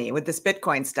up on me with this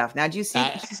Bitcoin stuff. Now, do you see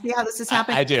how this is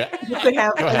happening? I do. You could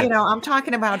have, I'm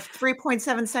talking about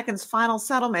 3.7 seconds final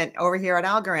settlement over here at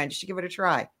Algorand. You should give it a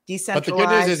try. Decentralized. But the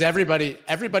good news is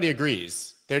everybody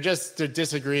agrees. They're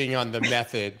disagreeing on the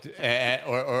method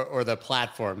or the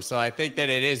platform. So I think that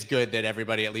it is good that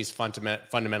everybody at least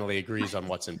fundamentally agrees on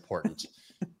what's important.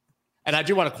 And I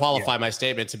do want to qualify my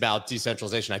statements about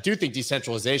decentralization. I do think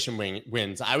decentralization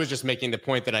wins. I was just making the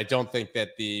point that I don't think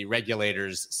that the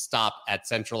regulators stop at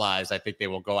centralized. I think they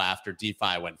will go after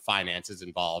DeFi when finance is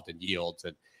involved and yields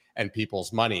and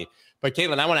people's money. But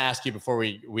Caitlin, I want to ask you before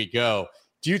we go,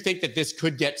 do you think that this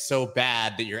could get so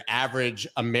bad that your average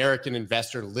American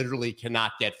investor literally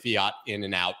cannot get fiat in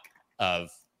and out of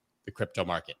the crypto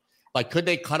market? Like, could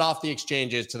they cut off the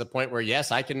exchanges to the point where,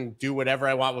 yes, I can do whatever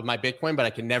I want with my Bitcoin, but I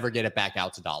can never get it back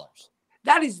out to dollars?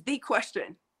 That is the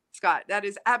question, Scott. That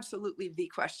is absolutely the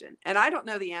question. And I don't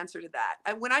know the answer to that.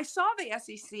 And when I saw the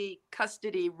SEC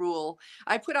custody rule,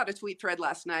 I put out a tweet thread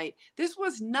last night. This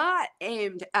was not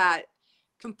aimed at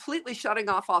completely shutting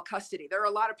off all custody. There are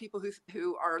a lot of people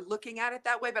who are looking at it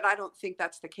that way, but I don't think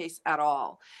that's the case at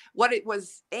all. What it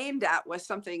was aimed at was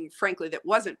something, frankly, that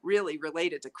wasn't really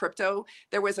related to crypto.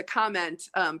 There was a comment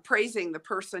praising the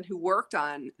person who worked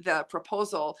on the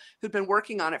proposal, who'd been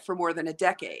working on it for more than a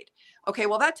decade. Okay,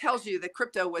 well, that tells you that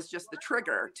crypto was just the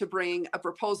trigger to bring a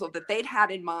proposal that they'd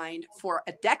had in mind for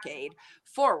a decade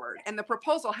forward. And the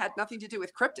proposal had nothing to do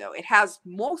with crypto. It has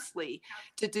mostly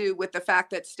to do with the fact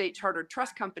that state chartered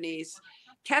trust companies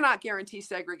cannot guarantee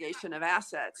segregation of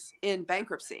assets in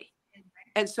bankruptcy.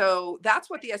 And so that's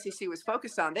what the SEC was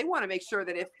focused on. They want to make sure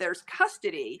that if there's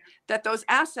custody, that those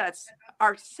assets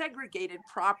are segregated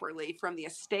properly from the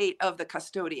estate of the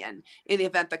custodian in the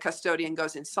event the custodian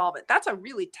goes insolvent. That's a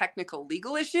really technical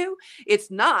legal issue.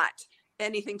 It's not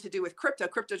anything to do with crypto.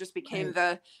 Crypto just became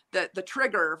the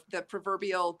trigger, the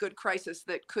proverbial good crisis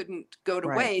that couldn't go to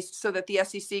waste, so that the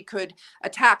SEC could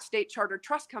attack state chartered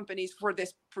trust companies for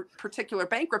this particular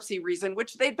bankruptcy reason,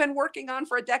 which they've been working on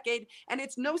for a decade. And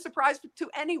it's no surprise to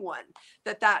anyone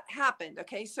that happened.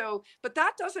 Okay, so, but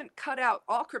that doesn't cut out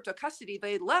all crypto custody.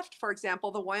 They left, for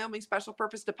example, the Wyoming Special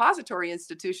Purpose Depository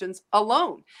institutions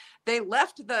alone. They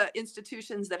left the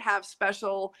institutions that have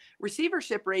special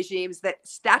receivership regimes that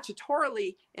statutorily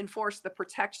enforce the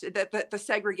protection, the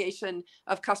segregation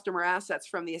of customer assets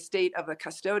from the estate of the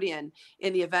custodian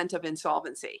in the event of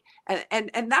insolvency.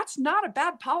 And that's not a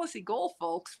bad policy goal,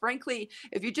 folks. Frankly,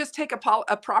 if you just take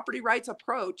a property rights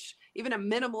approach, even a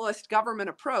minimalist government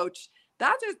approach,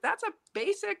 that's a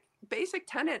basic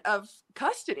tenet of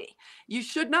custody. You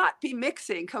should not be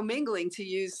commingling, to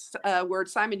use a word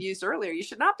Simon used earlier. You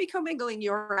should not be commingling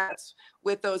your assets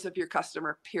with those of your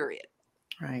customer, period.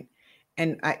 Right.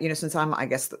 And since I'm, I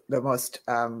guess, the most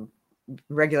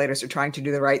regulators are trying to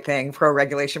do the right thing,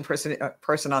 pro-regulation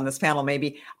person on this panel,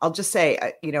 maybe I'll just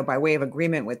say, by way of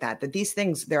agreement with that these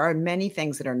things, there are many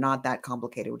things that are not that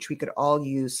complicated, which we could all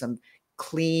use some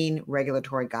clean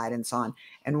regulatory guidance on.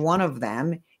 And one of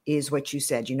them is what you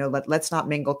said, let's not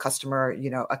mingle customer,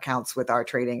 accounts with our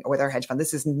trading or with our hedge fund.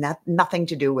 This is nothing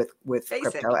to do with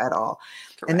crypto at all.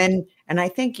 Correct. And I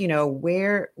think,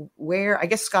 where I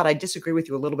guess, Scott, I disagree with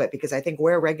you a little bit, because I think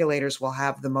where regulators will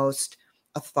have the most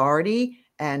authority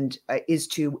and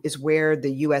is where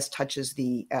the U.S. touches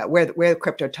where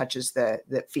crypto touches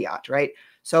the fiat, right?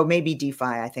 So maybe DeFi,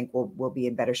 I think, will be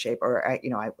in better shape, or I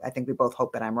think we both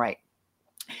hope that I'm right.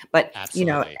 But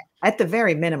Absolutely. At the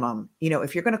very minimum,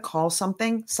 if you're going to call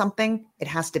something, it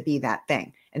has to be that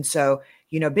thing. And so,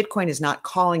 Bitcoin is not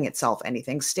calling itself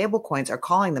anything. Stable coins are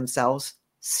calling themselves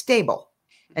stable.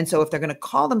 And so if they're going to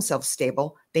call themselves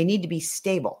stable, they need to be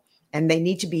stable, and they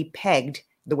need to be pegged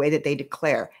the way that they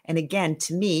declare. And again,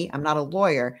 to me, I'm not a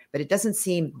lawyer, but it doesn't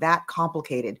seem that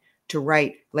complicated to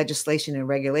write legislation and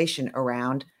regulation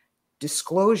around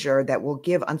disclosure that will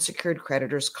give unsecured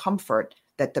creditors comfort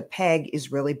that the peg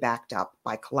is really backed up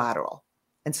by collateral.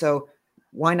 And so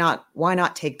why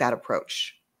not take that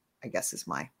approach, I guess, is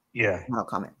my final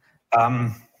comment.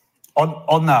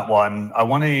 On that one,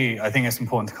 I think it's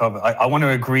important to cover. I want to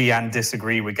agree and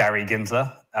disagree with Gary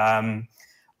Gensler.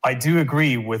 I do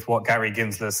agree with what Gary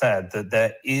Gensler said, that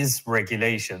there is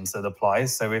regulations that apply.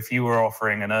 So if you were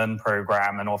offering an earn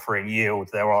program and offering yield,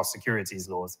 there are securities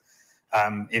laws.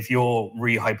 If you're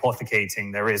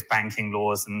rehypothecating, there is banking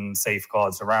laws and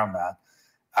safeguards around that.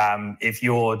 If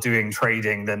you're doing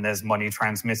trading, then there's money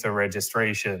transmitter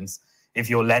registrations. If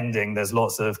you're lending, there's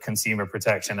lots of consumer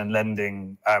protection and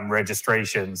lending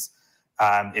registrations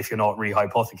if you're not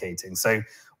rehypothecating. So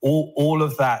all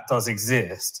of that does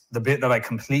exist. The bit that I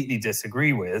completely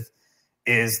disagree with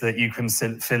is that you can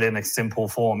fill in a simple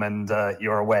form and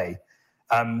you're away.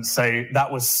 So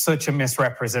that was such a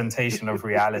misrepresentation of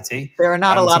reality. There are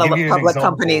not a lot of public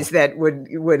companies that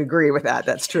would agree with that.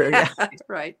 That's true. Yeah.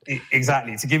 Right.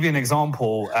 Exactly. To give you an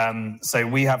example, so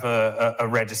we have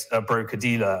a broker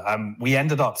dealer. We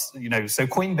ended up, so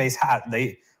Coinbase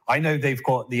I know they've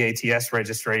got the ATS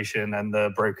registration and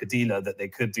the broker dealer that they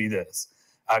could do this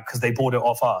because they bought it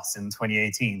off us in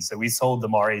 2018. So we sold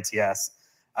them our ATS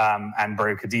and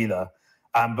broker dealer.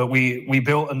 But we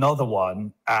built another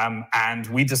one and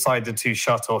we decided to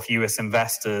shut off US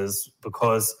investors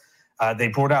because they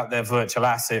brought out their virtual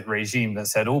asset regime that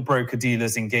said all broker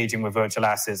dealers engaging with virtual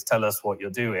assets, tell us what you're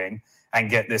doing and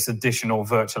get this additional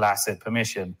virtual asset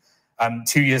permission.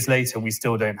 2 years later, we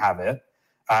still don't have it.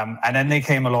 And then they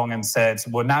came along and said,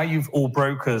 well, now you've all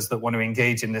brokers that want to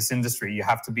engage in this industry, you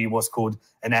have to be what's called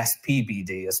an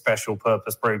SPBD, a special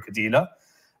purpose broker dealer.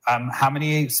 How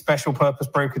many special purpose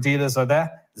broker dealers are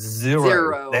there?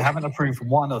 Zero. They haven't approved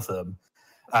one of them.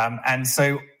 And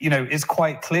so, it's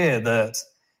quite clear that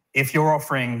if you're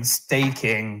offering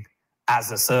staking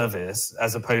as a service,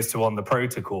 as opposed to on the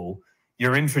protocol,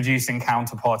 you're introducing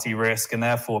counterparty risk, and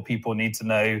therefore people need to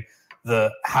know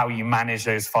how you manage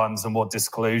those funds and what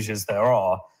disclosures there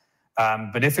are.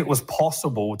 But if it was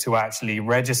possible to actually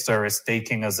register as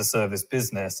staking as a service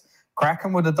business,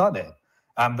 Kraken would have done it.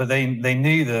 But they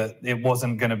knew that it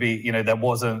wasn't going to be,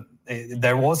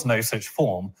 there was no such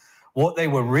form. What they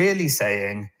were really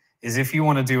saying is if you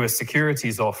want to do a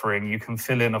securities offering, you can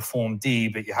fill in a Form D,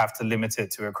 but you have to limit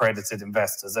it to accredited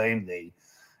investors only.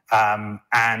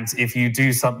 And if you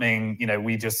do something,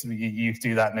 you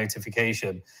do that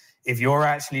notification. If you're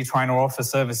actually trying to offer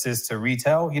services to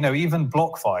retail, even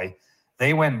BlockFi,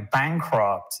 they went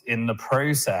bankrupt in the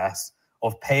process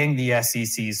of paying the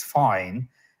SEC's fine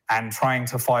and trying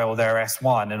to file their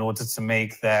S1 in order to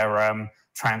make their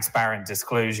transparent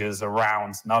disclosures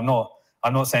around. Now,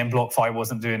 I'm not saying BlockFi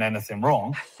wasn't doing anything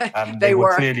wrong. They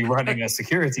were clearly running a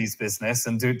securities business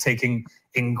and taking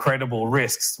incredible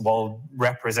risks while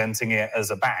representing it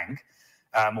as a bank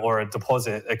or a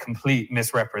deposit, a complete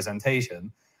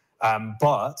misrepresentation.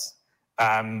 But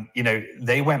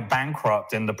they went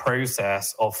bankrupt in the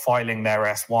process of filing their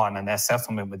S1 and their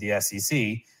settlement with the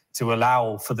SEC to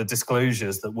allow for the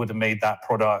disclosures that would have made that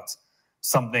product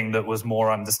something that was more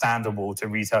understandable to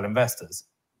retail investors.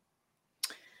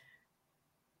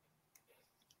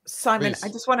 Simon, Please. I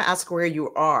just want to ask where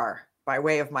you are by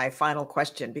way of my final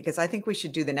question, because I think we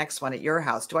should do the next one at your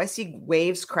house. Do I see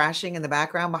waves crashing in the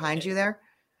background behind you there?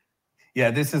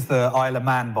 Yeah, this is the Isle of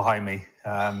Man behind me.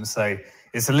 So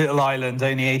it's a little island,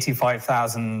 only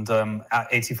 85,000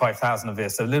 of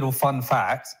this. A little fun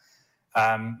fact,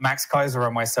 Max Kaiser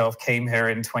and myself came here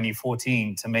in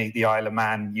 2014 to make the Isle of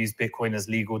Man use Bitcoin as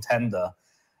legal tender.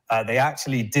 They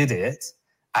actually did it.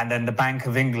 And then the Bank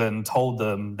of England told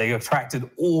them, they attracted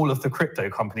all of the crypto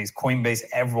companies, Coinbase,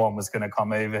 everyone was going to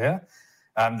come over here.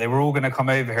 They were all going to come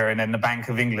over here. And then the Bank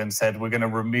of England said, we're going to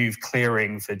remove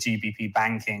clearing for GBP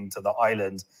banking to the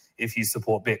island if you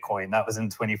support Bitcoin. That was in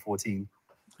 2014.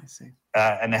 I see.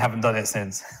 And they haven't done it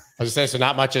since. I was going to say, so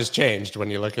not much has changed when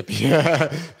you look at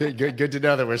the... good to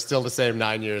know that we're still the same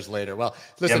 9 years later. Well,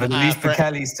 listen, yeah, but at least the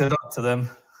Kelly stood up to them.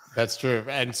 That's true.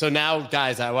 And so now,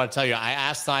 guys, I want to tell you, I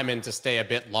asked Simon to stay a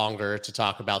bit longer to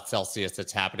talk about Celsius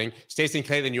that's happening. Staci and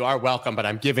Caitlin, you are welcome, but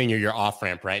I'm giving you your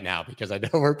off-ramp right now because I know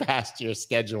we're past your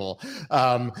schedule.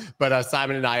 But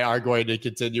Simon and I are going to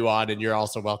continue on, and you're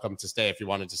also welcome to stay if you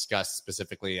want to discuss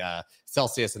specifically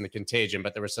Celsius and the contagion.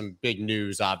 But there was some big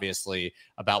news, obviously,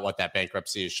 about what that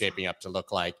bankruptcy is shaping up to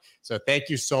look like. So thank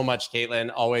you so much,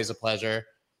 Caitlin. Always a pleasure.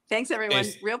 Thanks, everyone.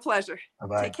 Real pleasure.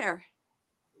 Bye-bye. Take care.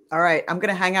 All right. I'm going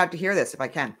to hang out to hear this if I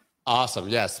can. Awesome.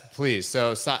 Yes, please.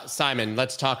 So, Simon,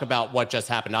 let's talk about what just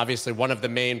happened. Obviously, one of the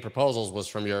main proposals was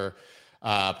from your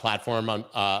platform on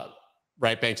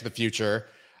Right Bank to the Future,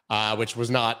 which was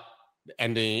not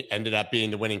ended up being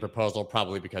the winning proposal,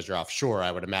 probably because you're offshore,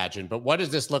 I would imagine. But what does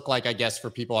this look like, I guess, for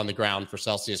people on the ground, for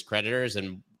Celsius creditors?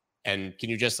 And can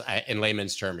you just, in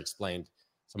layman's term, explain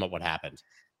some of what happened?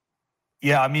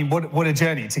 Yeah, I mean, what a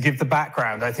journey. To give the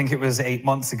background, I think it was 8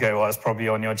 months ago, I was probably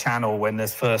on your channel when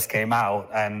this first came out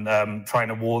and trying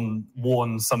to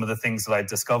warn some of the things that I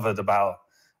discovered about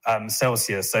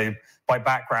Celsius. So by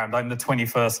background, I'm the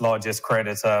 21st largest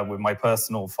creditor with my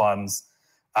personal funds.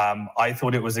 I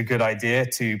thought it was a good idea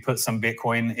to put some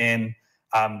Bitcoin in,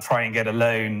 try and get a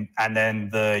loan, and then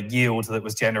the yield that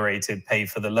was generated pay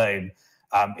for the loan.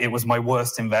 It was my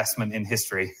worst investment in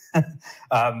history. So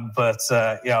I'm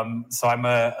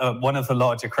one of the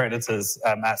larger creditors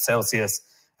at Celsius.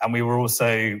 And we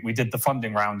did the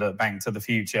funding round at Bank to the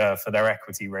Future for their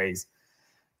equity raise.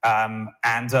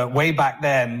 Way back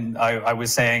then, I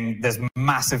was saying there's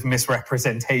massive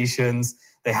misrepresentations.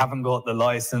 They haven't got the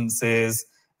licenses,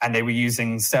 and they were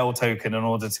using Cell Token in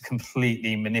order to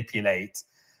completely manipulate.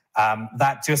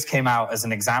 That just came out as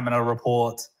an examiner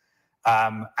report.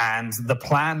 And the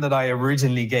plan that I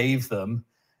originally gave them,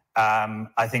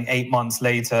 I think 8 months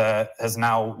later,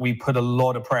 we put a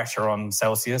lot of pressure on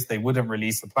Celsius. They wouldn't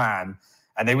release the plan,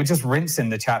 and they were just rinsing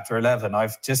the Chapter 11.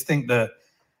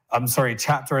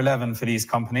 Chapter 11 for these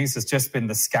companies has just been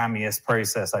the scammiest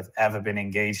process I've ever been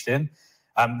engaged in.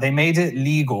 They made it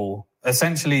legal.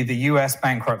 Essentially, the US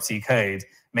bankruptcy code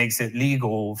makes it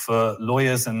legal for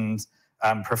lawyers and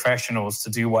professionals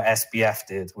to do what SBF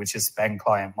did, which is spend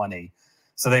client money.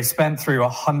 So they've spent through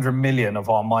 100 million of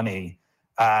our money,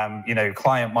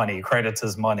 client money,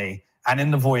 creditors' money, and in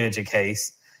the Voyager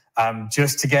case,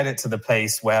 just to get it to the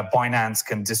place where Binance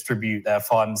can distribute their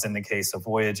funds in the case of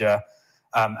Voyager.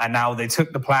 And now they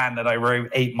took the plan that I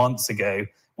wrote 8 months ago.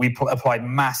 We applied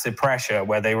massive pressure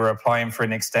where they were applying for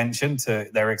an extension to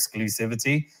their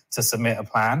exclusivity to submit a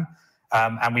plan.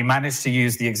 And we managed to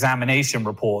use the examination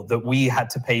report that we had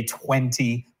to pay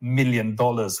 $20 million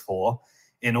for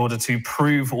in order to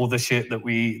prove all the shit that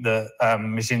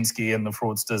Mashinsky and the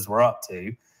fraudsters were up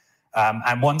to.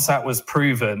 And once that was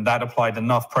proven, that applied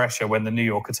enough pressure when the New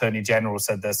York Attorney General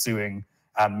said they're suing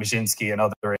Mashinsky and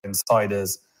other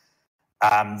insiders,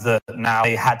 that now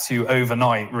they had to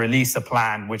overnight release a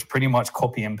plan which pretty much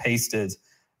copy and pasted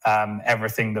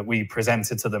everything that we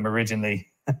presented to them originally.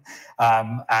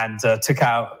 And took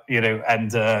out,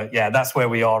 that's where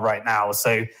we are right now.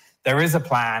 So there is a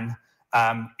plan.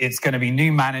 It's going to be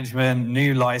new management,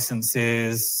 new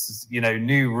licenses,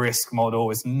 new risk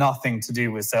model. It's nothing to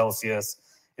do with Celsius.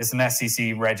 It's an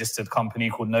SEC registered company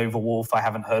called Nova Wolf. I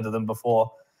haven't heard of them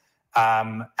before.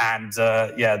 They're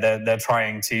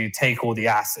trying to take all the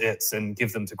assets and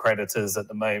give them to creditors at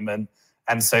the moment.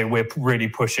 And so we're really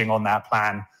pushing on that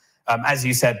plan. As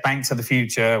you said, Bank to the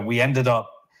Future, we ended up,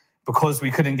 because we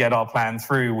couldn't get our plan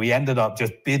through, we ended up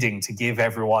just bidding to give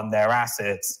everyone their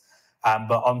assets.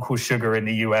 But Uncle Sugar in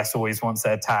the US always wants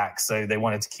their tax, so they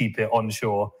wanted to keep it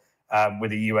onshore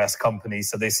with a US company.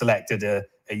 So they selected a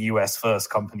US first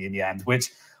company in the end, which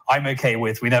I'm okay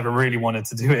with. We never really wanted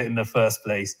to do it in the first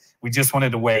place. We just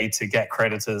wanted a way to get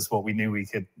creditors what we knew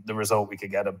the result we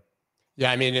could get them.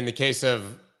 Yeah, I mean, in the case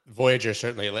of Voyager,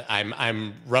 certainly,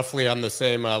 I'm roughly on the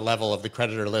same level of the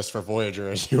creditor list for Voyager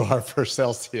as you are for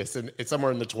Celsius, and it's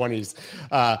somewhere in the 20s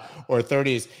or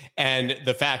 30s. And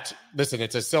the fact, listen,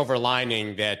 it's a silver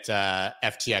lining that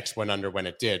FTX went under when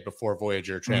it did before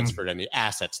Voyager transferred any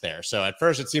assets there. So at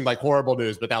first it seemed like horrible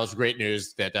news, but that was great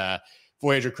news that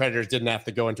Voyager creditors didn't have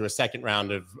to go into a second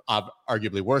round of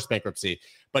arguably worse bankruptcy.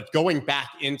 But going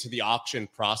back into the auction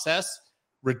process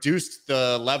reduced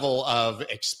the level of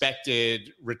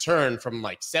expected return from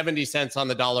like 70 cents on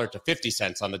the dollar to 50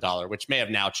 cents on the dollar, which may have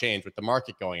now changed with the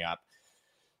market going up.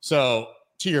 So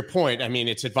to your point, I mean,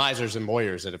 it's advisors and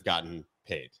lawyers that have gotten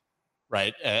paid,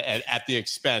 right, at the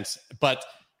expense. But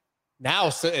now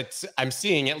I'm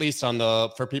seeing, at least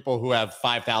for people who have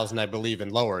 5,000, I believe,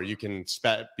 and lower, you can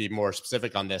be more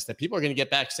specific on this, that people are going to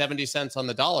get back 70 cents on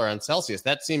the dollar on Celsius.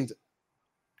 That seemed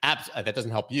that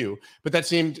doesn't help you, but that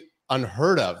seemed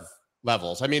unheard of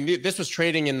levels. I mean, this was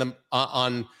trading in the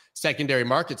on secondary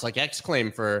markets like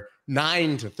Xclaim for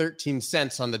 9 to 13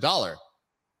 cents on the dollar.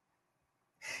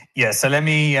 Yeah, so let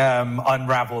me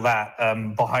unravel that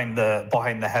behind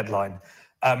the headline.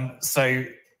 So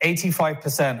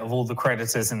 85% of all the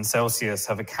creditors in Celsius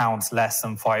have accounts less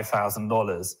than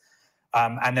 $5,000.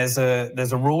 And there's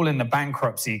a rule in the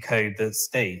bankruptcy code that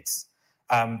states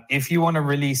if you want to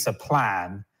release a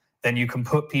plan, then you can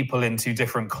put people into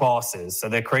different classes. So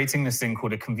they're creating this thing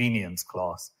called a convenience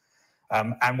class.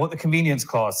 And what the convenience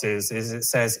class is it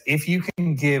says if you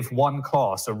can give one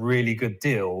class a really good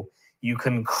deal, you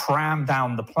can cram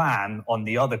down the plan on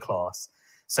the other class.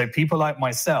 So people like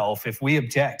myself, if we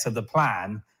object to the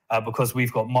plan because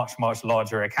we've got much, much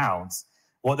larger accounts,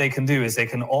 what they can do is they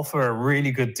can offer a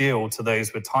really good deal to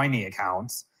those with tiny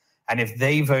accounts. And if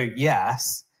they vote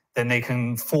yes, then they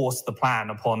can force the plan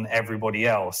upon everybody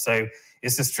else. So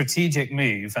it's a strategic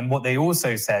move. And what they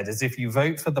also said is if you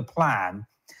vote for the plan,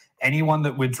 anyone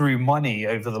that withdrew money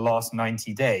over the last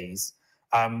 90 days,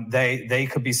 they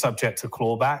could be subject to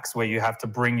clawbacks where you have to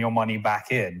bring your money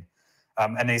back in.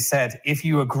 And they said, if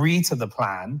you agree to the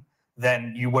plan,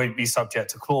 then you won't be subject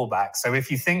to clawback. So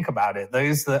if you think about it,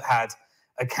 those that had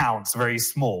accounts very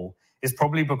small is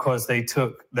probably because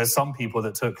there's some people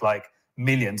that took like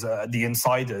millions, the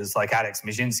insiders like Alex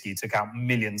Majinski took out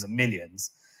millions and millions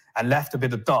and left a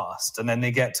bit of dust. And then they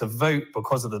get to vote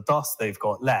because of the dust they've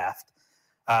got left.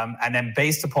 And then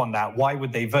based upon that, why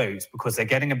would they vote? Because they're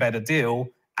getting a better deal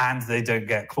and they don't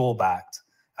get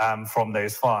clawbacked from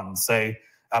those funds. So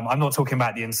I'm not talking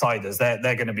about the insiders. They're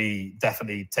going to be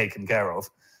definitely taken care of.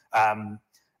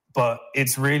 But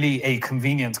it's really a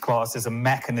convenience class is a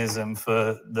mechanism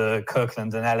for the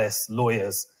Kirkland and Ellis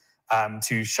lawyers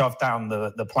to shove down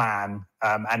the plan.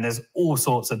 And there's all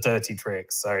sorts of dirty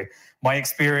tricks. So my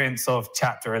experience of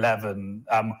Chapter 11,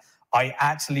 I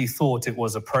actually thought it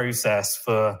was a process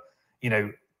for,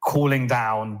 calling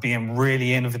down, being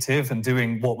really innovative and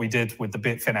doing what we did with the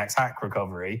Bitfinex hack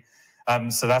recovery.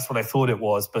 So that's what I thought it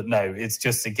was. But no, it's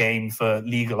just a game for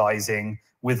legalizing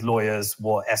with lawyers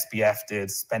what SBF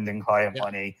did, spending client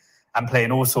money and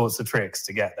playing all sorts of tricks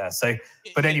to get there. So,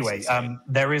 but anyway,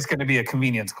 there is going to be a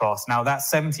convenience class. Now, that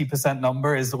 70%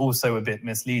 number is also a bit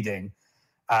misleading,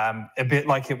 a bit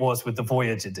like it was with the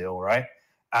Voyager deal, right?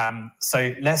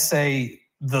 So let's say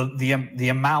the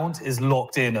amount is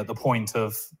locked in at the point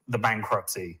of the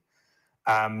bankruptcy.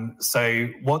 So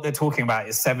what they're talking about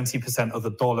is 70% of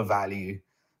the dollar value.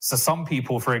 So some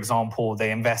people, for example, they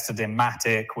invested in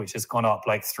Matic, which has gone up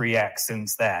like 3x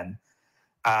since then.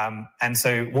 And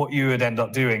so what you would end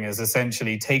up doing is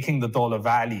essentially taking the dollar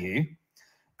value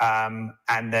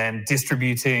and then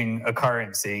distributing a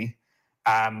currency.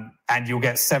 And you'll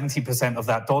get 70% of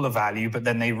that dollar value, but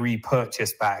then they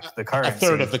repurchase back the currency. A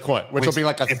third of the coin, which will be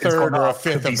like a third or a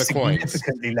fifth of the coins.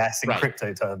 Significantly less in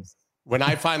crypto terms. When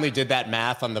I finally did that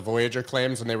math on the Voyager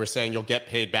claims, when they were saying you'll get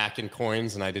paid back in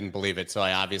coins, and I didn't believe it, so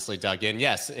I obviously dug in.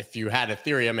 Yes, if you had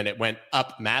Ethereum and it went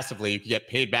up massively, you could get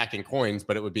paid back in coins,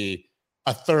 but it would be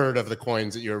a third of the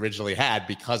coins that you originally had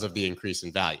because of the increase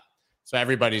in value. So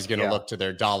everybody's going to look to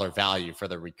their dollar value for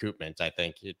the recoupment. I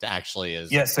think it actually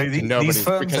is. Yeah. So these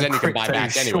firms because then you can buy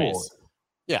back anyways.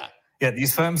 Yeah. Yeah.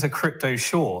 These firms are crypto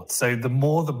short. So the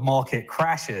more the market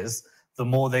crashes, the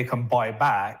more they can buy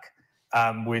back,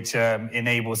 which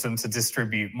enables them to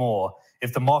distribute more.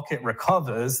 If the market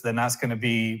recovers, then that's going to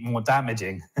be more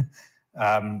damaging.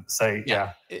 So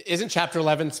yeah. Isn't Chapter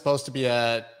 11 supposed to be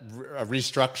a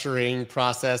restructuring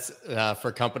process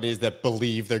for companies that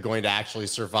believe they're going to actually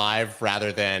survive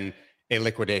rather than a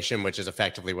liquidation, which is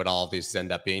effectively what all of these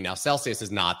end up being? Now, Celsius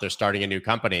is not. They're starting a new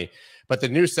company, but the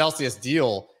new Celsius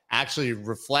deal actually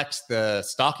reflects the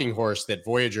stalking horse that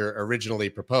Voyager originally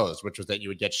proposed, which was that you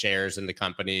would get shares in the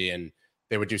company and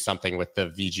they would do something with the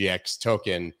VGX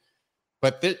token.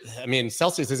 But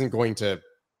Celsius isn't going to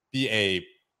be a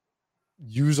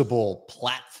usable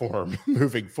platform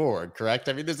moving forward, correct?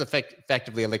 I mean, there's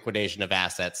effectively a liquidation of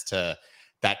assets to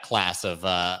that class of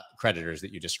creditors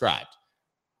that you described.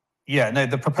 Yeah, no,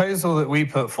 the proposal that we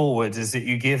put forward is that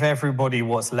you give everybody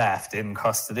what's left in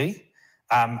custody.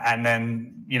 And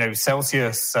then,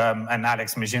 Celsius and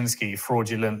Alex Majinski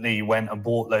fraudulently went and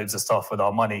bought loads of stuff with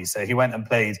our money. So he went and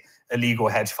played a legal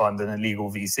hedge fund and a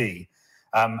legal VC.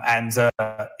 And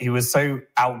he was so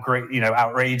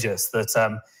outrageous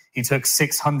that he took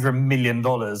 $600 million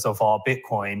of our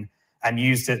Bitcoin and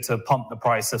used it to pump the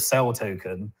price of Cell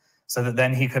token so that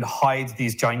then he could hide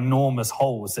these ginormous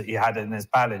holes that he had in his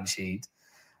balance sheet.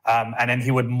 And then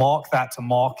he would mark that to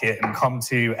market and come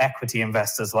to equity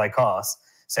investors like us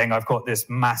saying, I've got this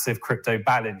massive crypto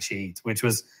balance sheet, which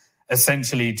was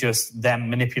essentially just them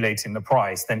manipulating the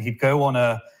price. Then he'd go on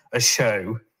a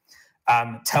show,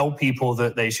 tell people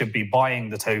that they should be buying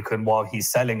the token while he's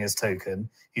selling his token.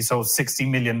 He sold $60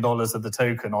 million of the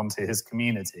token onto his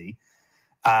community.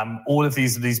 All of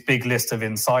these big list of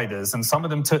insiders, and some of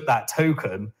them took that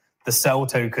token, the sell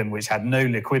token, which had no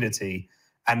liquidity,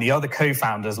 and the other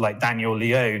co-founders like Daniel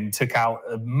Leone took out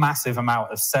a massive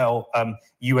amount of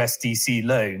USDC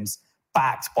loans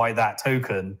backed by that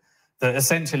token that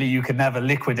essentially you could never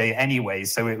liquidate anyway.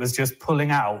 So it was just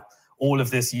pulling out all of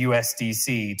this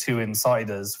USDC to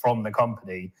insiders from the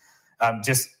company.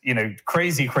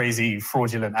 Crazy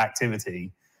fraudulent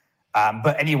activity.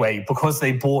 But anyway, because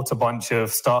they bought a bunch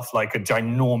of stuff like a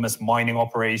ginormous mining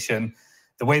operation,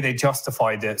 the way they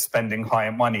justified it spending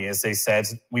client money is they said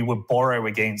we would borrow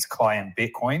against client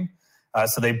Bitcoin.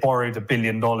 So they borrowed $1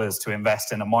 billion to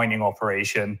invest in a mining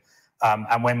operation.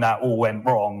 And when that all went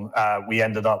wrong, we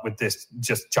ended up with this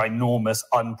just ginormous,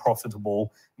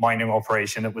 unprofitable mining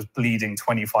operation that was bleeding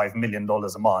 $25 million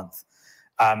a month.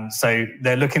 So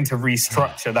they're looking to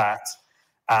restructure that.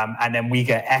 And then we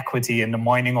get equity in the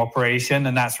mining operation,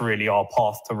 and that's really our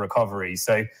path to recovery.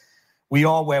 So we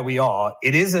are where we are.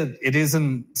 It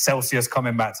isn't Celsius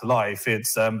coming back to life.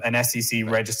 It's an SEC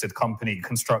registered company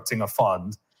constructing a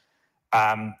fund.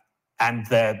 And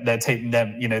they're taking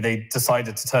them, they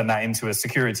decided to turn that into a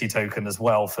security token as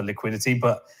well for liquidity,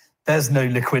 but there's no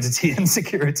liquidity in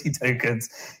security tokens.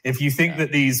 If you think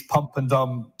that these pump and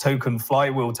dump token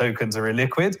flywheel tokens are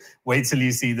illiquid, wait till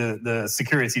you see the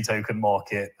security token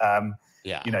market.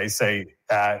 So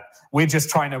we're just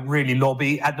trying to really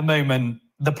lobby. At the moment,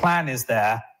 the plan is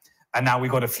there, and now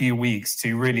we've got a few weeks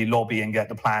to really lobby and get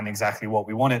the plan exactly what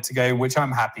we want it to go, which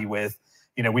I'm happy with.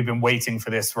 We've been waiting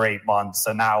for this for 8 months,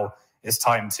 so now it's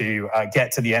time to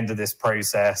get to the end of this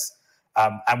process.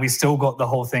 And we still got the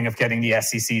whole thing of getting the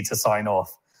SEC to sign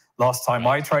off. Last time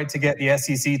I tried to get the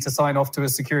SEC to sign off to a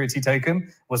security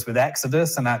token was with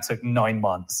Exodus, and that took 9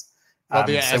 months. Well,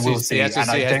 we'll see. And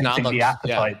I don't think the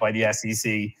appetite by the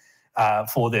SEC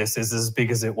for this is as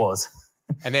big as it was.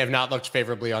 And they have not looked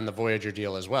favorably on the Voyager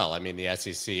deal as well. I mean, the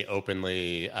SEC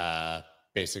openly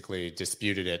basically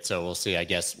disputed it. So we'll see, I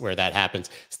guess, where that happens.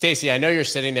 Staci, I know you're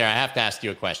sitting there. I have to ask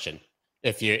you a question.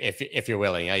 If you're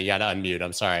willing, you got to unmute.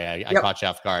 I'm sorry, I caught you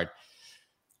off guard.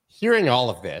 Hearing all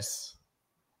of this,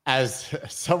 as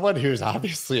someone who's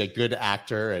obviously a good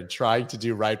actor and trying to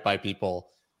do right by people,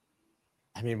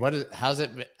 I mean,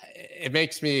 it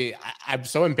makes me, I'm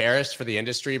so embarrassed for the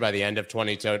industry by the end of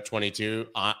 2022,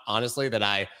 honestly, that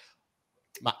I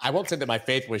won't say that my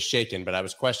faith was shaken, but I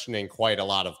was questioning quite a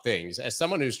lot of things. As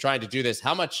someone who's trying to do this,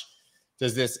 how much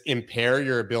does this impair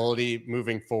your ability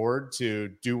moving forward to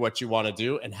do what you want to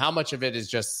do? And how much of it is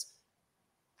just,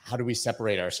 how do we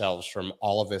separate ourselves from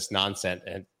all of this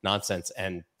nonsense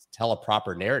and tell a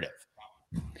proper narrative?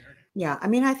 Yeah, I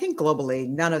mean, I think globally,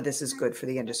 none of this is good for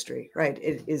the industry, right?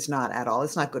 It is not at all.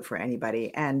 It's not good for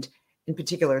anybody. And in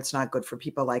particular, it's not good for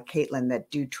people like Caitlin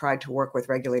that do try to work with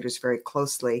regulators very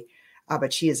closely.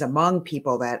 But she is among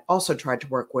people that also tried to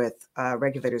work with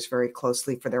regulators very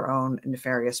closely for their own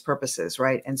nefarious purposes,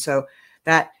 right? And so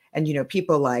that, and,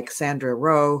 people like Sandra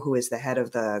Rowe, who is the head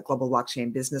of the Global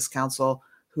Blockchain Business Council,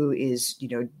 who is,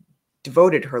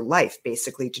 devoted her life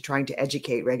basically to trying to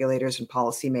educate regulators and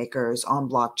policymakers on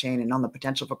blockchain and on the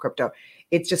potential for crypto.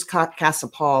 It just casts a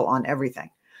pall on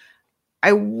everything.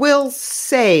 I will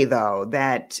say, though,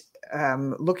 that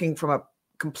looking from a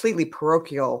completely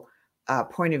parochial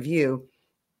point of view,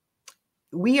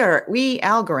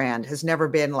 Algorand has never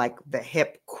been like the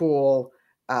hip, cool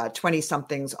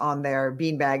 20-somethings on their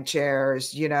beanbag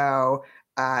chairs,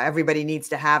 everybody needs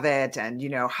to have it and,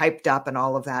 hyped up and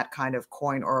all of that kind of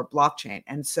coin or blockchain.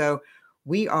 And so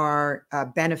we are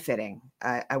benefiting,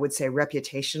 I would say,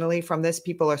 reputationally from this.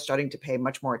 People are starting to pay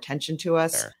much more attention to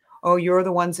us. Sure. Oh, you're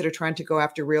the ones that are trying to go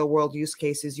after real world use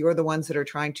cases. You're the ones that are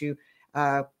trying to,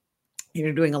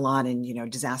 doing a lot in,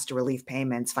 disaster relief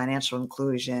payments, financial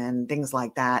inclusion, things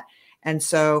like that. And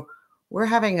so we're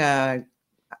having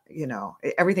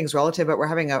everything's relative, but we're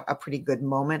having a pretty good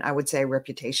moment, I would say,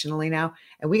 reputationally now.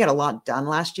 And we got a lot done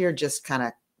last year, just kind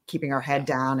of keeping our head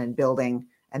down and building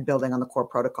on the core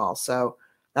protocol. So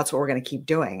that's what we're going to keep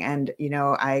doing. And,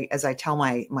 as I tell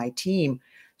my team,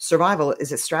 survival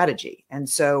is a strategy. And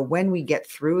so when we get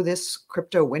through this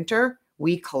crypto winter,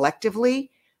 we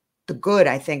collectively, the good,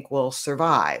 I think, will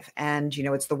survive. And,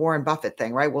 it's the Warren Buffett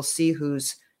thing, right? We'll see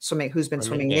who's been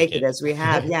swimming naked as we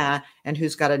have. Yeah. And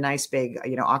who's got a nice big,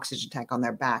 oxygen tank on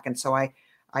their back. And so I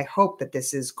hope that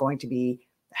this is going to be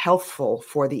healthful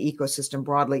for the ecosystem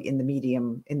broadly in the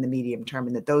medium term,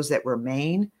 and that those that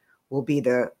remain will be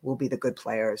the good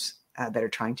players that are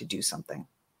trying to do something.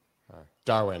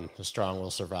 Darwin, the strong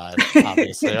will survive.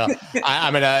 Obviously,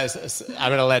 I'm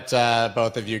gonna let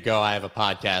both of you go. I have a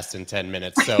podcast in 10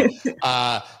 minutes. So,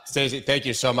 Staci, thank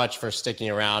you so much for sticking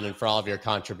around and for all of your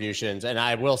contributions. And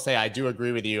I will say, I do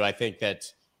agree with you. I think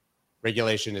that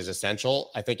regulation is essential.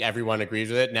 I think everyone agrees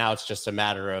with it. Now it's just a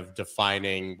matter of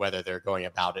defining whether they're going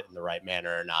about it in the right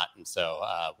manner or not. And so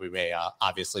we may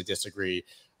obviously disagree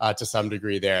to some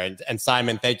degree there. And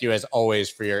Simon, thank you as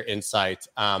always for your insight.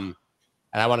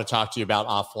 And I want to talk to you about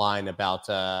offline about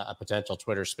a potential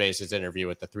Twitter Spaces interview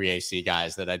with the 3AC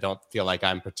guys that I don't feel like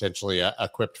I'm potentially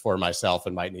equipped for myself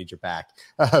and might need your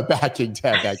backing to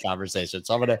have that conversation.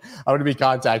 So I'm gonna be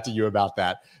contacting you about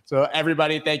that. So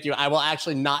everybody, thank you. I will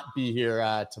actually not be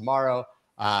here tomorrow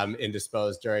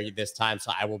indisposed during this time,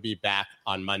 so I will be back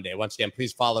on Monday. Once again,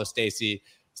 please follow Staci,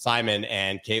 Simon,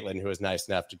 and Caitlin, who is nice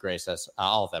enough to grace us,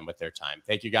 all of them, with their time.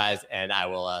 Thank you guys, and I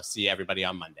will see everybody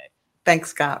on Monday.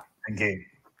 Thanks, Scott. Thank you.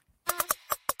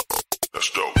 Let's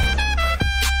go.